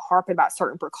people keep harping about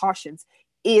certain precautions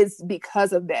is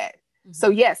because of that. So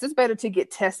yes, it's better to get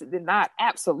tested than not.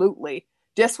 Absolutely.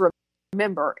 Just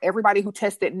remember, everybody who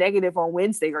tested negative on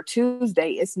Wednesday or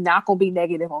Tuesday is not going to be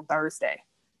negative on Thursday.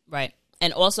 Right.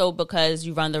 And also because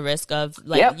you run the risk of,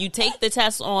 you take the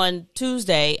test on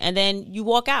Tuesday and then you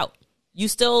walk out. You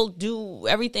still do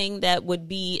everything that would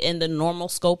be in the normal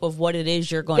scope of what it is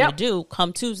you're going to do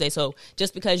come Tuesday. So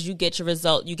just because you get your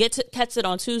result, you get tested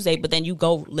on Tuesday, but then you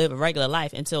go live a regular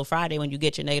life until Friday when you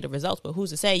get your negative results. But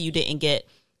who's to say you didn't get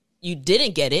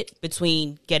it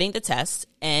between getting the test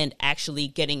and actually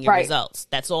getting your results?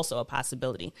 That's also a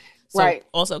possibility. So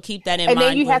also keep that in mind. And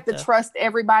then you have to trust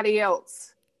everybody else.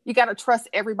 You got to trust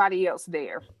everybody else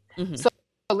there. So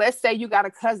let's say you got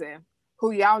a cousin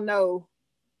who y'all know,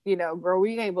 you know, girl,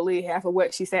 we ain't believe half of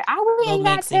what she said. We ain't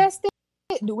got tested.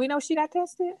 Do we know she got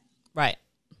tested? Right.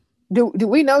 Do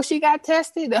we know she got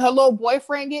tested? Did her little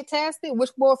boyfriend get tested? Which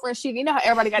boyfriend you know how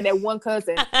everybody got that one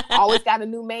cousin, always got a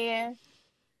new man.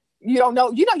 You don't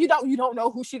know. You don't know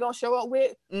who she gonna show up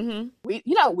with.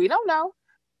 We don't know.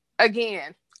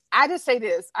 Again, I just say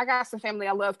this. I got some family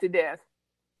I love to death.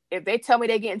 If they tell me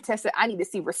they're getting tested, I need to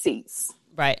see receipts.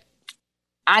 Right.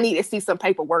 I need to see some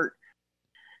paperwork,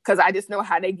 because I just know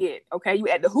how they get. Okay, you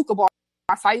at the hookah bar.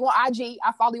 I saw you on IG.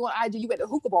 I follow you on IG. You at the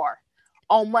hookah bar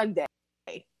on Monday.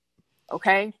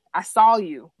 Okay, I saw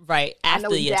you. Right after I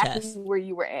know your exactly test. Where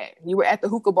you were at. You were at the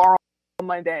hookah bar on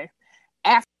Monday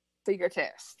after your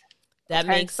test. That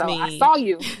makes me I saw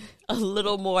you. a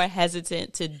little more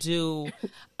hesitant to do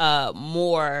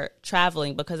more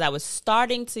traveling, because I was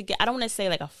starting to get, I don't want to say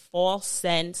like a false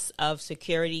sense of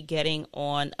security getting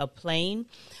on a plane,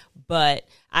 but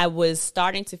I was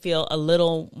starting to feel a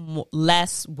little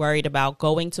less worried about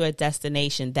going to a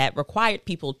destination that required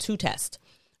people to test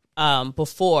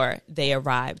before they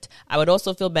arrived. I would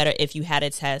also feel better if you had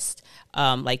a test,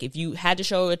 like if you had to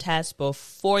show a test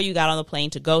before you got on the plane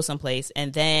to go someplace,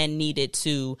 and then needed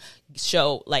to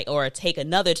show or take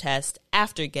another test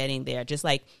after getting there, just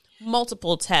like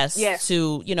multiple tests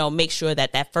to, make sure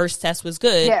that first test was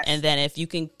good. And then if you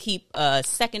can keep a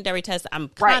secondary test, I'm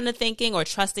kind of thinking or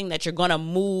trusting that you're going to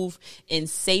move in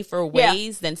safer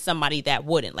ways than somebody that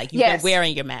wouldn't. Like, you've been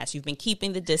wearing your mask, you've been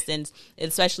keeping the distance,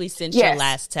 especially since your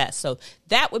last test. So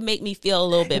that would make me feel a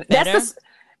little bit better.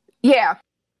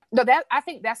 No, I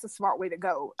think that's a smart way to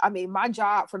go. I mean, my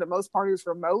job for the most part is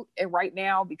remote. And right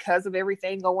now, because of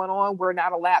everything going on, we're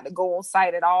not allowed to go on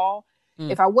site at all.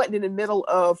 If I wasn't in the middle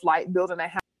of building a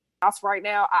house right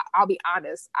now, I'll be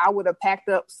honest, I would have packed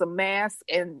up some masks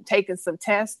and taken some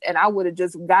tests, and I would have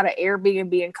just got an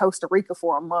Airbnb in Costa Rica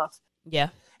for a month. Yeah.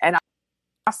 And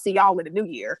I'll see y'all in the new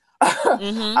year. But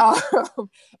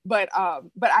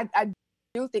I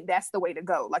do think that's the way to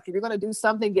go. Like, if you're going to do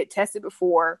something, get tested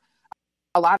before.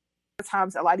 A lot of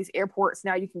times, a lot of these airports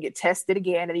now, you can get tested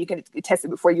again, and you can get tested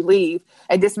before you leave,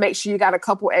 and just make sure you got a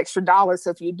couple extra dollars.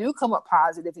 So if you do come up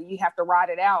positive and you have to ride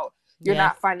it out, you're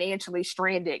not financially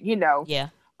stranded, you're not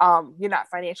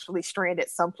financially stranded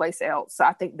someplace else. So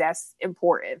I think that's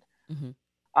important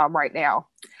right now.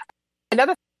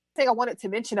 Another thing I wanted to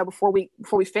mention before we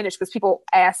finish, because people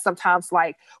ask sometimes,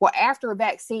 well, after a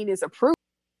vaccine is approved,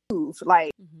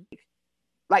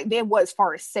 then what as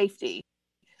far as safety?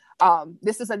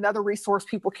 This is another resource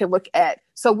people can look at.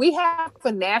 So we have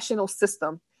a national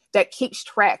system that keeps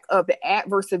track of the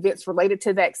adverse events related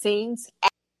to vaccines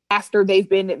after they've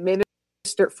been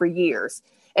administered for years.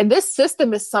 And this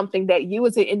system is something that you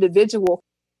as an individual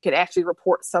can actually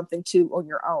report something to on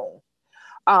your own.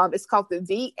 It's called the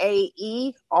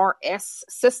VAERS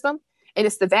system, and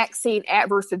it's the vaccine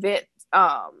adverse event,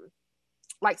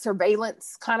 like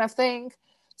surveillance kind of thing.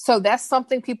 So that's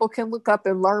something people can look up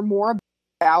and learn more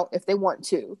about if they want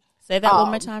to. Say that one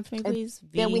more time for me, please.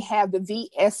 Then we have the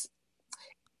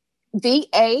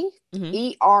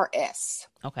VAERS.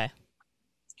 Okay.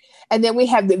 And then we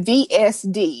have the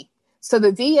VSD. So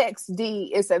the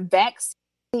VXD is a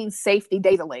vaccine safety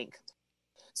data link.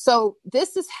 So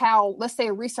this is how, let's say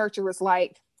a researcher is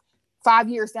like 5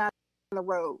 years down the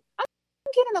road, I'm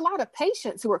getting a lot of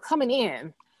patients who are coming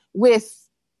in with,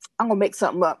 I'm going to make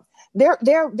something up.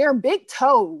 Their big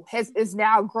toe is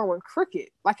now growing crooked.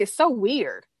 Like, it's so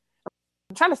weird.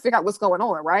 I'm trying to figure out what's going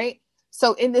on, right?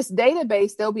 So in this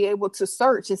database, they'll be able to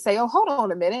search and say, oh, hold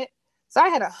on a minute. So I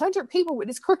had 100 people with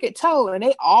this crooked toe and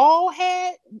they all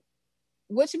had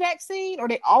which vaccine, or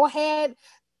they all had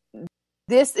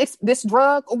this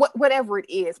drug, or whatever it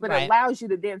is, but right. It allows you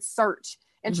to then search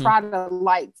and try to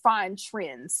like find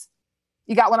trends.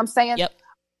 You got what I'm saying? Yep.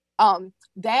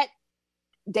 That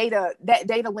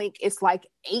data link is like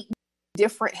 8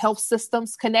 different health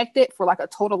systems connected for like a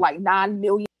total like 9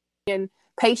 million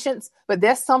patients, but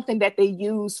that's something that they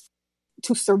use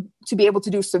to be able to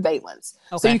do surveillance.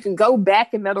 Okay. So you can go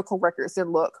back in medical records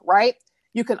and look, right?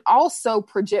 You can also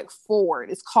project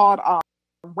forward. It's called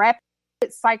rapid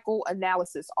cycle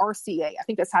analysis, RCA. I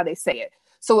think that's how they say it.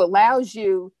 So it allows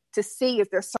you to see if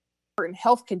there's certain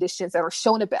health conditions that are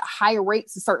showing up at higher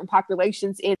rates in certain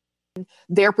populations in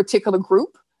their particular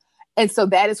group. And so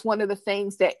that is one of the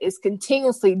things that is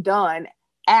continuously done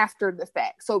after the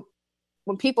fact. So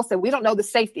when people say, we don't know the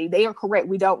safety, they are correct.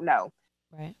 We don't know.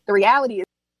 Right. The reality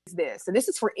is this, and this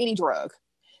is for any drug.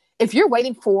 If you're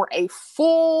waiting for a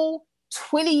full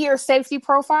 20-year safety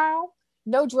profile,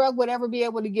 no drug would ever be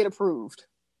able to get approved.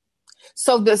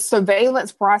 So the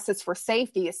surveillance process for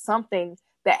safety is something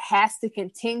that has to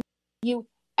continue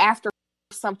after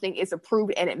something is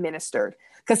approved and administered.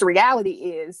 Because the reality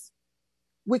is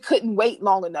we couldn't wait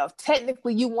long enough.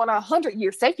 Technically, you want a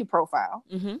 100-year safety profile.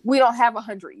 Mm-hmm. We don't have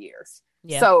 100 years.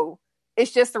 Yeah. So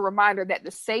it's just a reminder that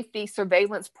the safety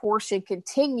surveillance portion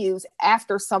continues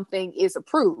after something is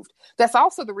approved. That's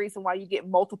also the reason why you get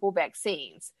multiple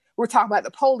vaccines. We're talking about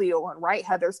the polio one, right?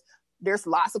 How there's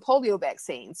lots of polio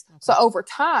vaccines. Okay. So over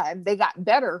time, they got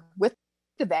better with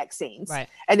the vaccines. Right.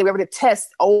 And they were able to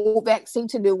test old vaccine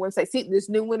to new ones. They see this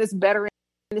new one is better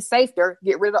and it's safer,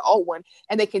 get rid of the old one.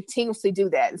 And they continuously do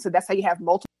that. And so that's how you have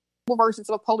multiple versions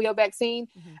of a polio vaccine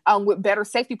with better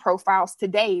safety profiles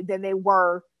today than they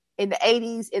were in the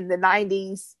 80s, in the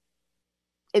 90s,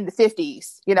 in the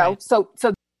 50s, you know? Right. So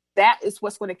that is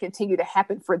what's going to continue to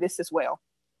happen for this as well.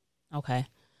 Okay.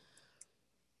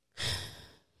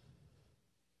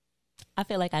 I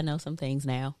feel like I know some things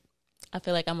now. I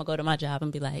feel like I'm going to go to my job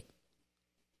and be like,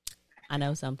 I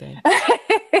know something.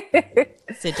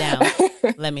 Sit down.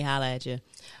 Let me holler at you.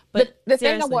 But the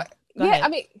thing of what, ahead. I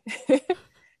mean,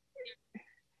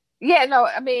 yeah, no,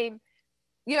 I mean,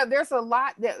 you know, there's a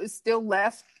lot that is still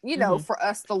left, you know, for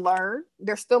us to learn.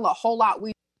 There's still a whole lot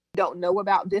we don't know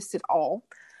about this at all.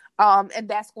 And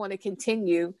that's going to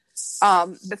continue.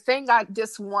 The thing I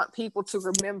just want people to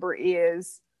remember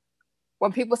is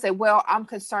when people say, well, I'm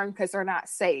concerned because they're not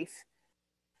safe.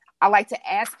 I like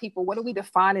to ask people, what are we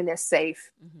defining as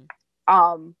safe?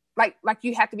 Like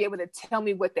you have to be able to tell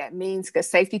me what that means, because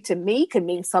safety to me could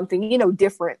mean something, you know,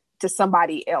 different to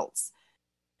somebody else.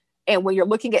 And when you're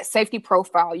looking at safety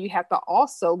profile, you have to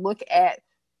also look at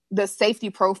the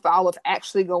safety profile of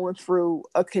actually going through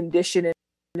a condition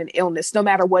and an illness, no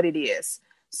matter what it is.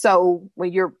 So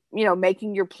when you're, you know,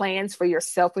 making your plans for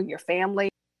yourself and your family,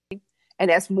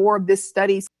 and as more of this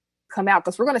studies come out,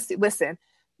 because we're going to see, listen,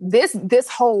 this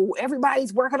whole,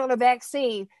 everybody's working on a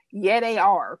vaccine. Yeah, they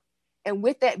are. And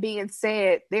with that being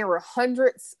said, there are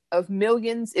hundreds of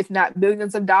millions, if not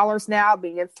billions of dollars now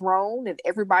being thrown, and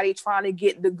everybody trying to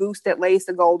get the goose that lays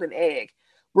the golden egg.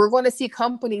 We're going to see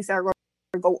companies that are going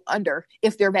to go under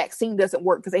if their vaccine doesn't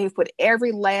work, because they have put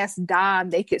every last dime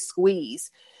they could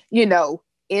squeeze, you know,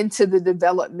 into the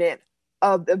development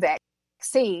of the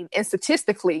vaccine. And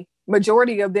statistically,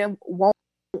 majority of them won't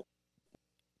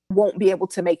be able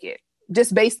to make it,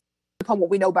 just based upon what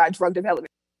we know about drug development.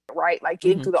 Right? Like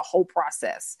getting through the whole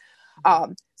process.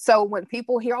 So when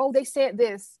people hear, oh, they said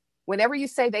this, whenever you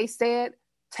say they said,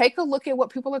 take a look at what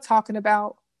people are talking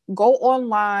about, go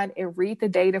online and read the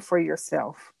data for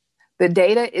yourself. The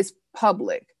data is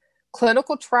public.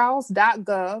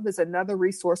 Clinicaltrials.gov is another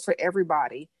resource for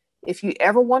everybody. If you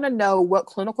ever want to know what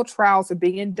clinical trials are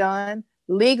being done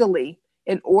legally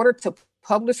in order to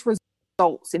publish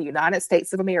results in the United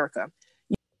States of America,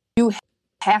 you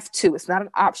have to, it's not an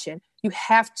option, you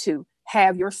have to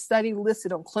have your study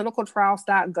listed on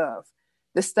clinicaltrials.gov.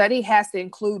 The study has to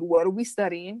include what are we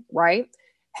studying, right?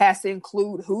 Has to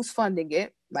include who's funding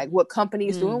it, like what company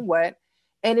is doing what.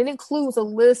 And it includes a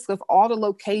list of all the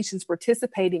locations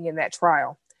participating in that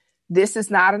trial. This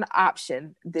is not an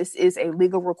option. This is a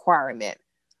legal requirement.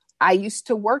 I used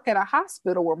to work at a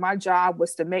hospital where my job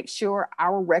was to make sure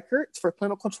our records for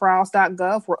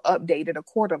clinicaltrials.gov were updated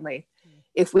accordingly.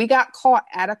 If we got caught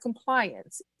out of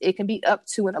compliance, it can be up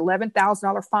to an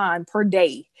 $11,000 fine per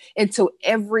day until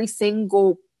every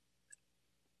single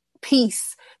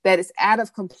piece that is out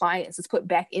of compliance is put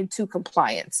back into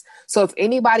compliance. So if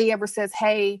anybody ever says,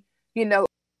 hey,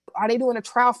 are they doing a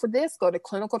trial for this? Go to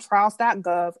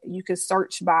clinicaltrials.gov. You can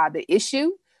search by the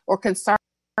issue or concern.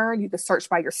 You can search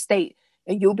by your state,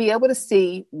 and you'll be able to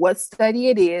see what study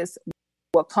it is,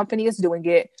 what company is doing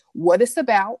it, what it's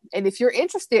about. And if you're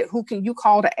interested, who can you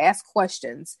call to ask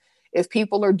questions? If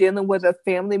people are dealing with a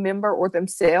family member or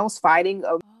themselves fighting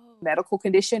a medical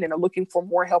condition and are looking for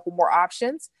more help or more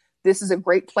options, this is a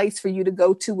great place for you to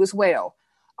go to as well.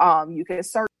 You can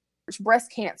search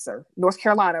breast cancer, North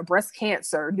Carolina, breast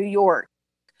cancer, New York,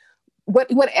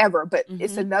 whatever, but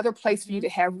it's another place for you to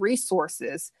have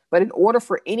resources. But in order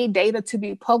for any data to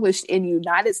be published in the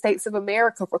United States of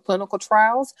America for clinical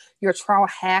trials, your trial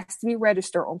has to be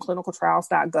registered on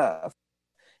clinicaltrials.gov.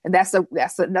 And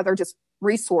that's another just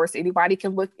resource. Anybody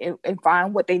can look and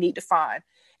find what they need to find,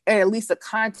 and at least a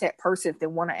contact person if they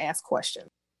want to ask questions.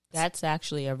 That's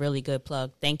actually a really good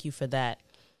plug. Thank you for that.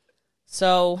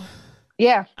 So,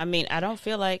 yeah, I mean, I don't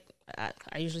feel like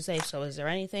I usually say, so is there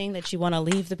anything that you want to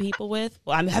leave the people with?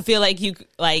 Well, I feel like you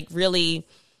really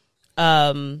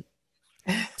tie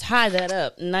that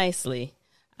up nicely.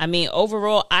 I mean,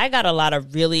 overall, I got a lot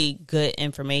of really good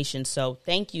information. So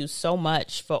thank you so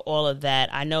much for all of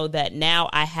that. I know that now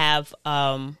I have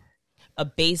a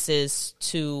basis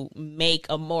to make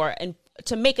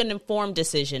an informed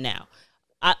decision now.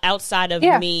 Outside of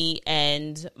me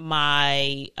and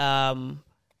my,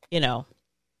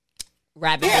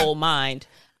 rabbit hole mind,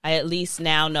 I at least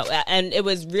now know. And it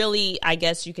was really, I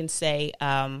guess you can say,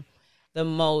 the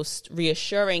most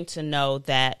reassuring to know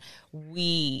that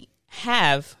we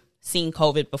have seen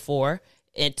COVID before.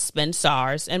 It's been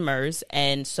SARS and MERS.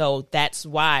 And so that's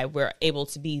why we're able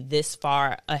to be this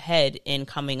far ahead in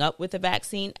coming up with a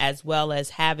vaccine, as well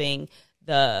as having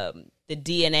the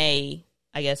DNA,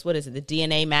 I guess, what is it? The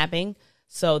DNA mapping,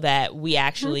 so that we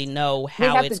actually know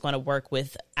how it's going to work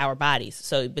with our bodies.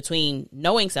 So between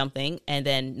knowing something and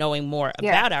then knowing more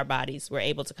about our bodies, we're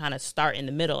able to kind of start in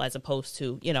the middle as opposed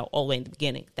to, all the way in the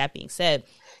beginning. That being said.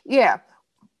 Yeah.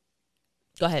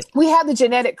 Go ahead. We have the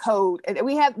genetic code, and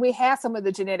we have some of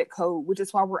the genetic code, which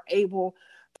is why we're able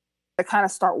to kind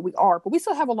of start where we are, but we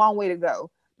still have a long way to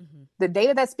go. Mm-hmm. The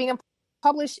data that's being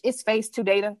published is phase 2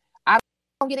 data. I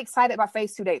don't get excited about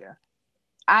phase 2 data.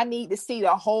 I need to see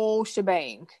the whole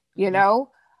shebang,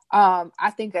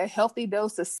 I think a healthy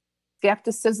dose of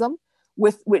skepticism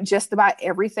with just about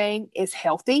everything is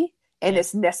healthy and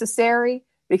it's necessary,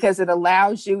 because it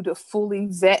allows you to fully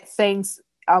vet things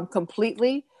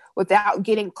completely without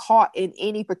getting caught in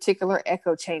any particular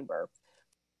echo chamber.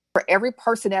 For every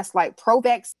person that's like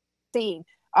pro-vaccine,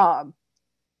 I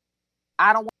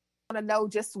don't want to know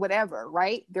just whatever,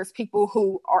 right? There's people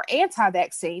who are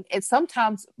anti-vaccine, and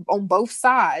sometimes on both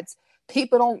sides,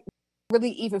 people don't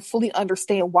really even fully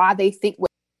understand why they think what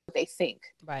they think.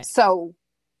 Right. So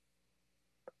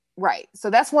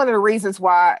that's one of the reasons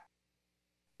why,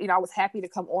 I was happy to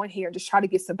come on here and just try to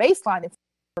get some baseline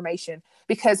information,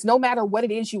 because no matter what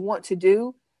it is you want to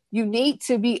do, you need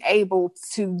to be able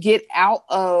to get out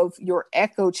of your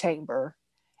echo chamber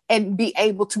and be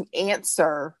able to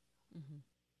answer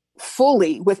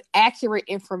fully with accurate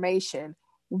information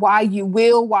why you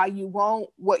will, why you won't,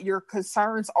 what your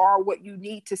concerns are, what you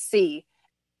need to see.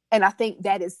 And I think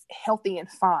that is healthy and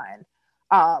fine.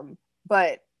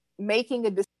 But making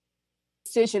a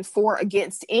decision for or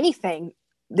against anything,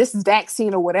 this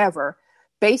vaccine or whatever,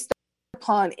 based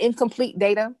upon incomplete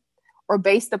data or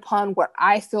based upon what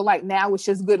I feel like now is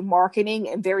just good marketing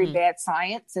and very bad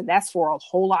science, and that's for a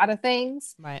whole lot of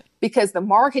things. Right. Because the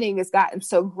marketing has gotten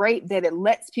so great that it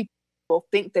lets people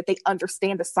think that they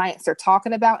understand the science they're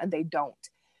talking about, and they don't.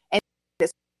 And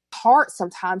it's hard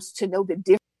sometimes to know the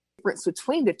difference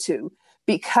between the two,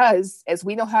 because as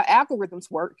we know how algorithms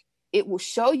work, it will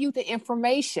show you the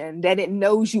information that it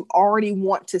knows you already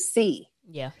want to see.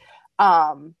 Yeah.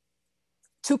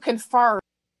 to confirm,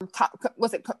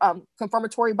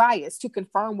 confirmatory bias, to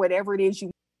confirm whatever it is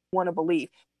you want to believe.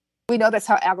 We know that's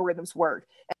how algorithms work.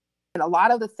 And a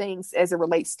lot of the things as it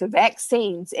relates to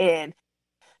vaccines and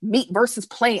meat versus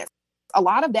plants, a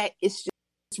lot of that is just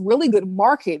really good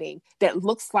marketing that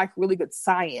looks like really good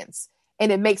science.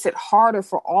 And it makes it harder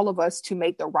for all of us to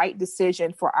make the right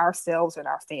decision for ourselves and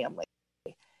our family.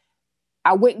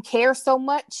 I wouldn't care so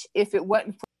much if it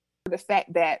wasn't for the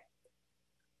fact that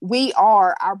we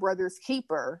are our brother's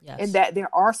keeper, yes, and that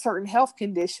there are certain health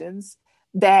conditions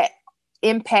that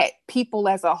impact people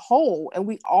as a whole, and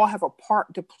we all have a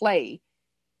part to play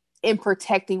in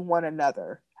protecting one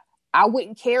another. I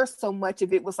wouldn't care so much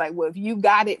if it was like, well, if you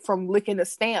got it from licking a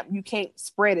stamp, you can't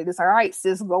spread it. It's all right,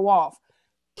 sis, go off.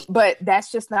 But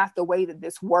that's just not the way that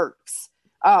this works.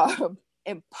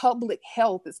 And public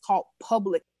health is called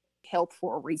public health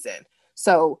for a reason.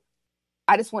 So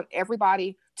I just want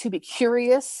everybody to be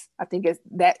curious. I think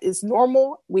that is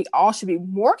normal. We all should be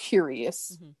more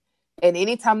curious. Mm-hmm. And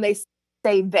anytime they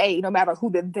say they, no matter who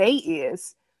the they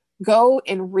is, go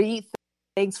and read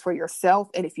things for yourself.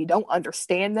 And if you don't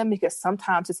understand them, because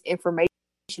sometimes this information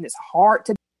is hard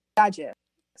to digest,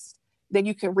 then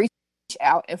you can reach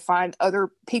out and find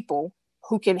other people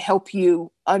who can help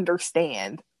you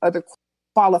understand, other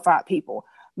qualified people.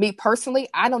 Me personally,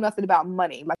 I know nothing about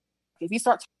money. Like if you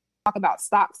start talking about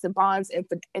stocks and bonds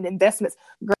and investments,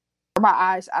 girl, my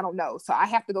eyes, I don't know. So I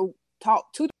have to go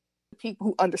talk to people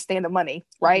who understand the money,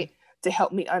 right? Mm-hmm. To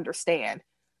help me understand.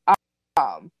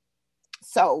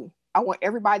 So I want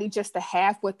everybody just to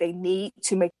have what they need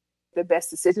to make the best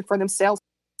decision for themselves.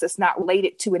 It's not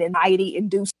related to an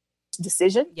anxiety-induced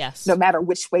decision, yes, no matter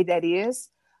which way that is.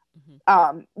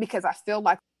 Mm-hmm. Because I feel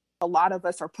like a lot of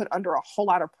us are put under a whole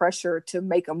lot of pressure to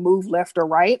make a move left or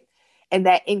right. And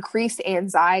that increased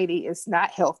anxiety is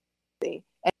not healthy. And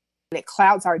it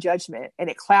clouds our judgment, and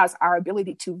it clouds our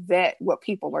ability to vet what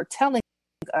people are telling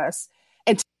us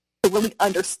and to really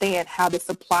understand how this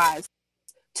applies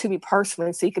to me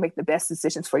personally, so you can make the best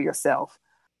decisions for yourself.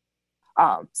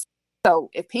 So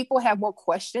if people have more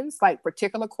questions, like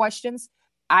particular questions,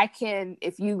 I can,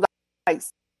 if you like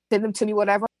send them to me,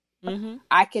 whatever, mm-hmm,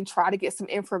 I can try to get some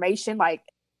information,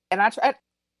 and I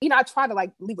try to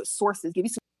like leave with sources, give you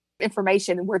some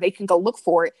information where they can go look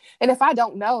for it. And if I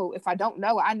don't know,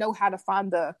 I know how to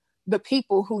find the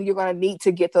people who you're going to need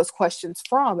to get those questions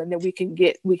from, and then we can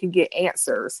get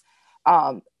answers.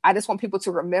 I just want people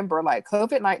to remember, like,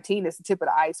 COVID-19 is the tip of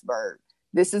the iceberg.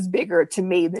 This is bigger to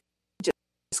me than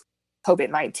just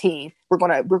COVID-19.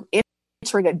 We're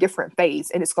entering a different phase,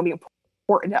 and it's going to be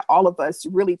important that all of us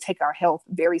really take our health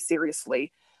very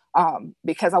seriously,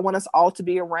 because I want us all to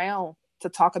be around to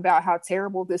talk about how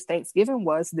terrible this Thanksgiving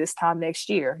was this time next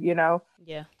year. Yeah,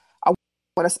 I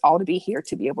want us all to be here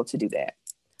to be able to do that.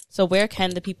 So where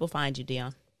can the people find you,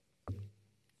 Dion?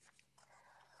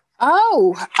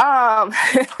 Oh, I'm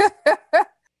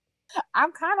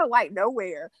kind of like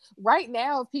nowhere right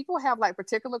now. If people have like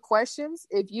particular questions,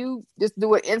 if you just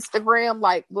do an Instagram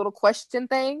like little question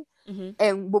thing, mm-hmm,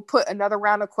 and we'll put another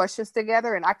round of questions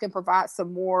together, and I can provide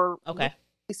some more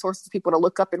resources for people to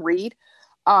look up and read.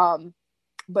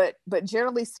 But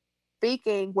generally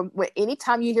speaking, when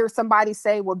anytime you hear somebody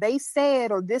say, well, they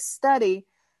said, or this study,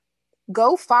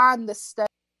 go find the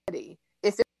study.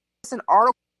 If it's an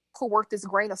article worth this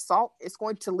grain of salt, it's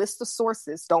going to list the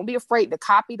sources. Don't be afraid to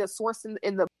copy the source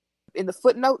in the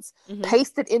footnotes, mm-hmm,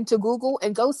 paste it into Google,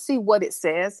 and go see what it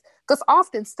says. Because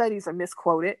often studies are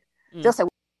misquoted. Mm. They'll say,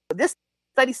 well, this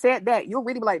study said that. You'll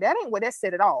read it, be like, that ain't what that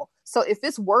said at all. So if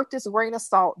it's worth this grain of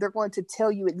salt, they're going to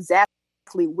tell you exactly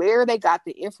where they got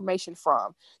the information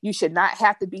from. You should not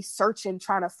have to be searching,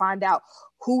 trying to find out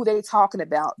who they're talking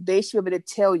about. They should be able to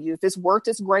tell you if it's worth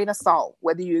this grain of salt,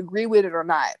 whether you agree with it or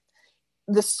not.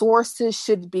 The sources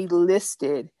should be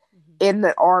listed, mm-hmm, in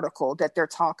the article that they're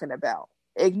talking about.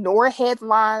 Ignore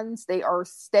headlines. They are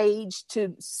staged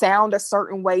to sound a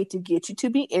certain way to get you to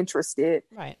be interested.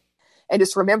 Right. And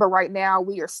just remember, right now,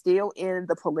 we are still in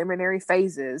the preliminary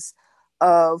phases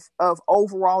of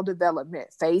overall development.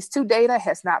 Phase 2 data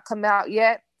has not come out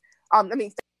yet.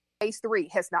 Phase 3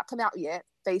 has not come out yet.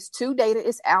 Phase 2 data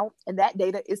is out, and that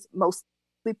data is mostly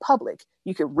public.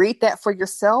 You can read that for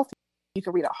yourself. You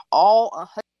can read all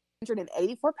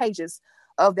 184 pages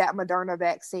of that Moderna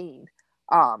vaccine.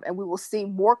 And we will see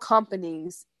more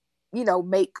companies,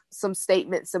 make some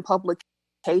statements and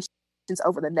publications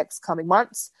over the next coming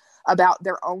months about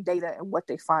their own data and what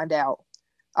they find out.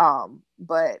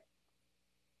 But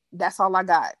that's all I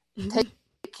got. Mm-hmm. Take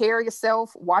care of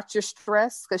yourself. Watch your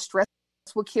stress, because stress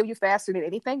will kill you faster than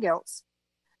anything else.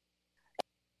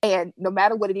 And no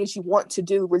matter what it is you want to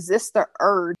do, resist the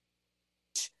urge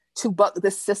to buck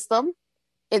the system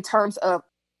in terms of,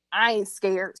 I ain't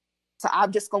scared, so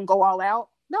I'm just going to go all out.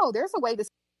 No, there's a way to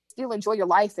still enjoy your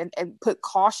life and put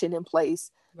caution in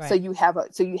place. Right. So you have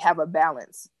a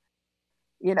balance,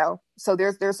 you know, so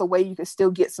there's a way you can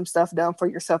still get some stuff done for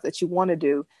yourself that you want to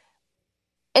do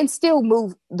and still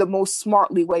move the most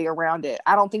smartly way around it.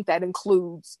 I don't think that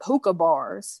includes hookah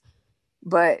bars,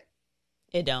 but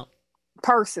it don't.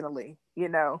 Personally, you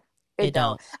know, it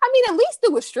don't. I mean, at least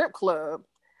do a strip club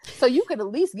so you can at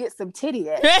least get some titty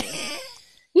action.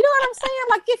 You know what I'm saying?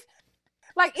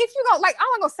 Like if you go, like, all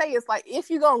I'm gonna say is, like, if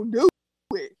you gonna do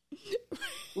it,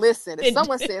 listen, if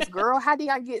someone says, girl, how did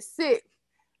I get sick?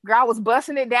 Girl, I was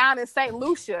busting it down in St.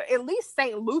 Lucia. At least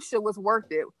St. Lucia was worth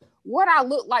it. What I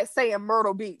look like, say, in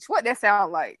Myrtle Beach, what that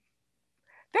sound like?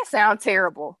 That sound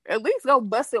terrible. At least go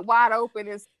bust it wide open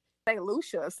in St.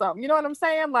 Lucia or something. You know what I'm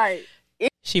saying? Like, if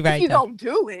you gonna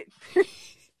do it,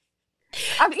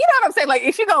 I mean, you know what I'm saying? Like,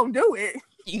 if you gonna do it,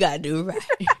 you gotta do it right.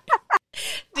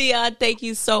 Dion, thank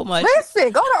you so much.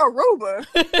 Listen, go to Aruba.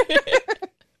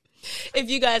 If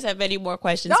you guys have any more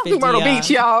questions, don't do Myrtle Beach,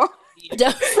 y'all.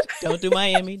 Don't do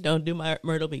Miami. Don't do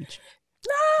Myrtle Beach.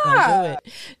 Nah,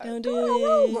 don't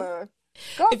do it.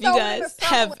 If you guys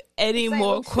have any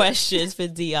more questions for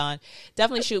Dion,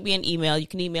 definitely shoot me an email. You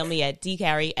can email me at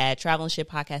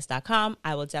dcarey@travelandshippodcast.com.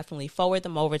 I will definitely forward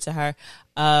them over to her.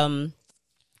 Or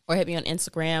hit me on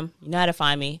Instagram. You know how to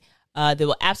find me. There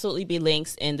will absolutely be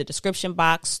links in the description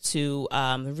box to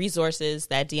resources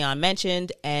that Dion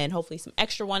mentioned, and hopefully some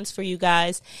extra ones for you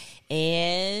guys.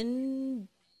 And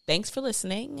thanks for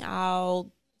listening.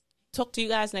 I'll talk to you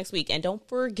guys next week. And don't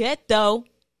forget, though,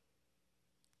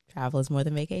 travel is more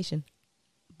than vacation.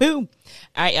 Boom.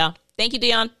 All right, y'all. Thank you,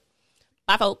 Dion.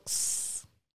 Bye, folks.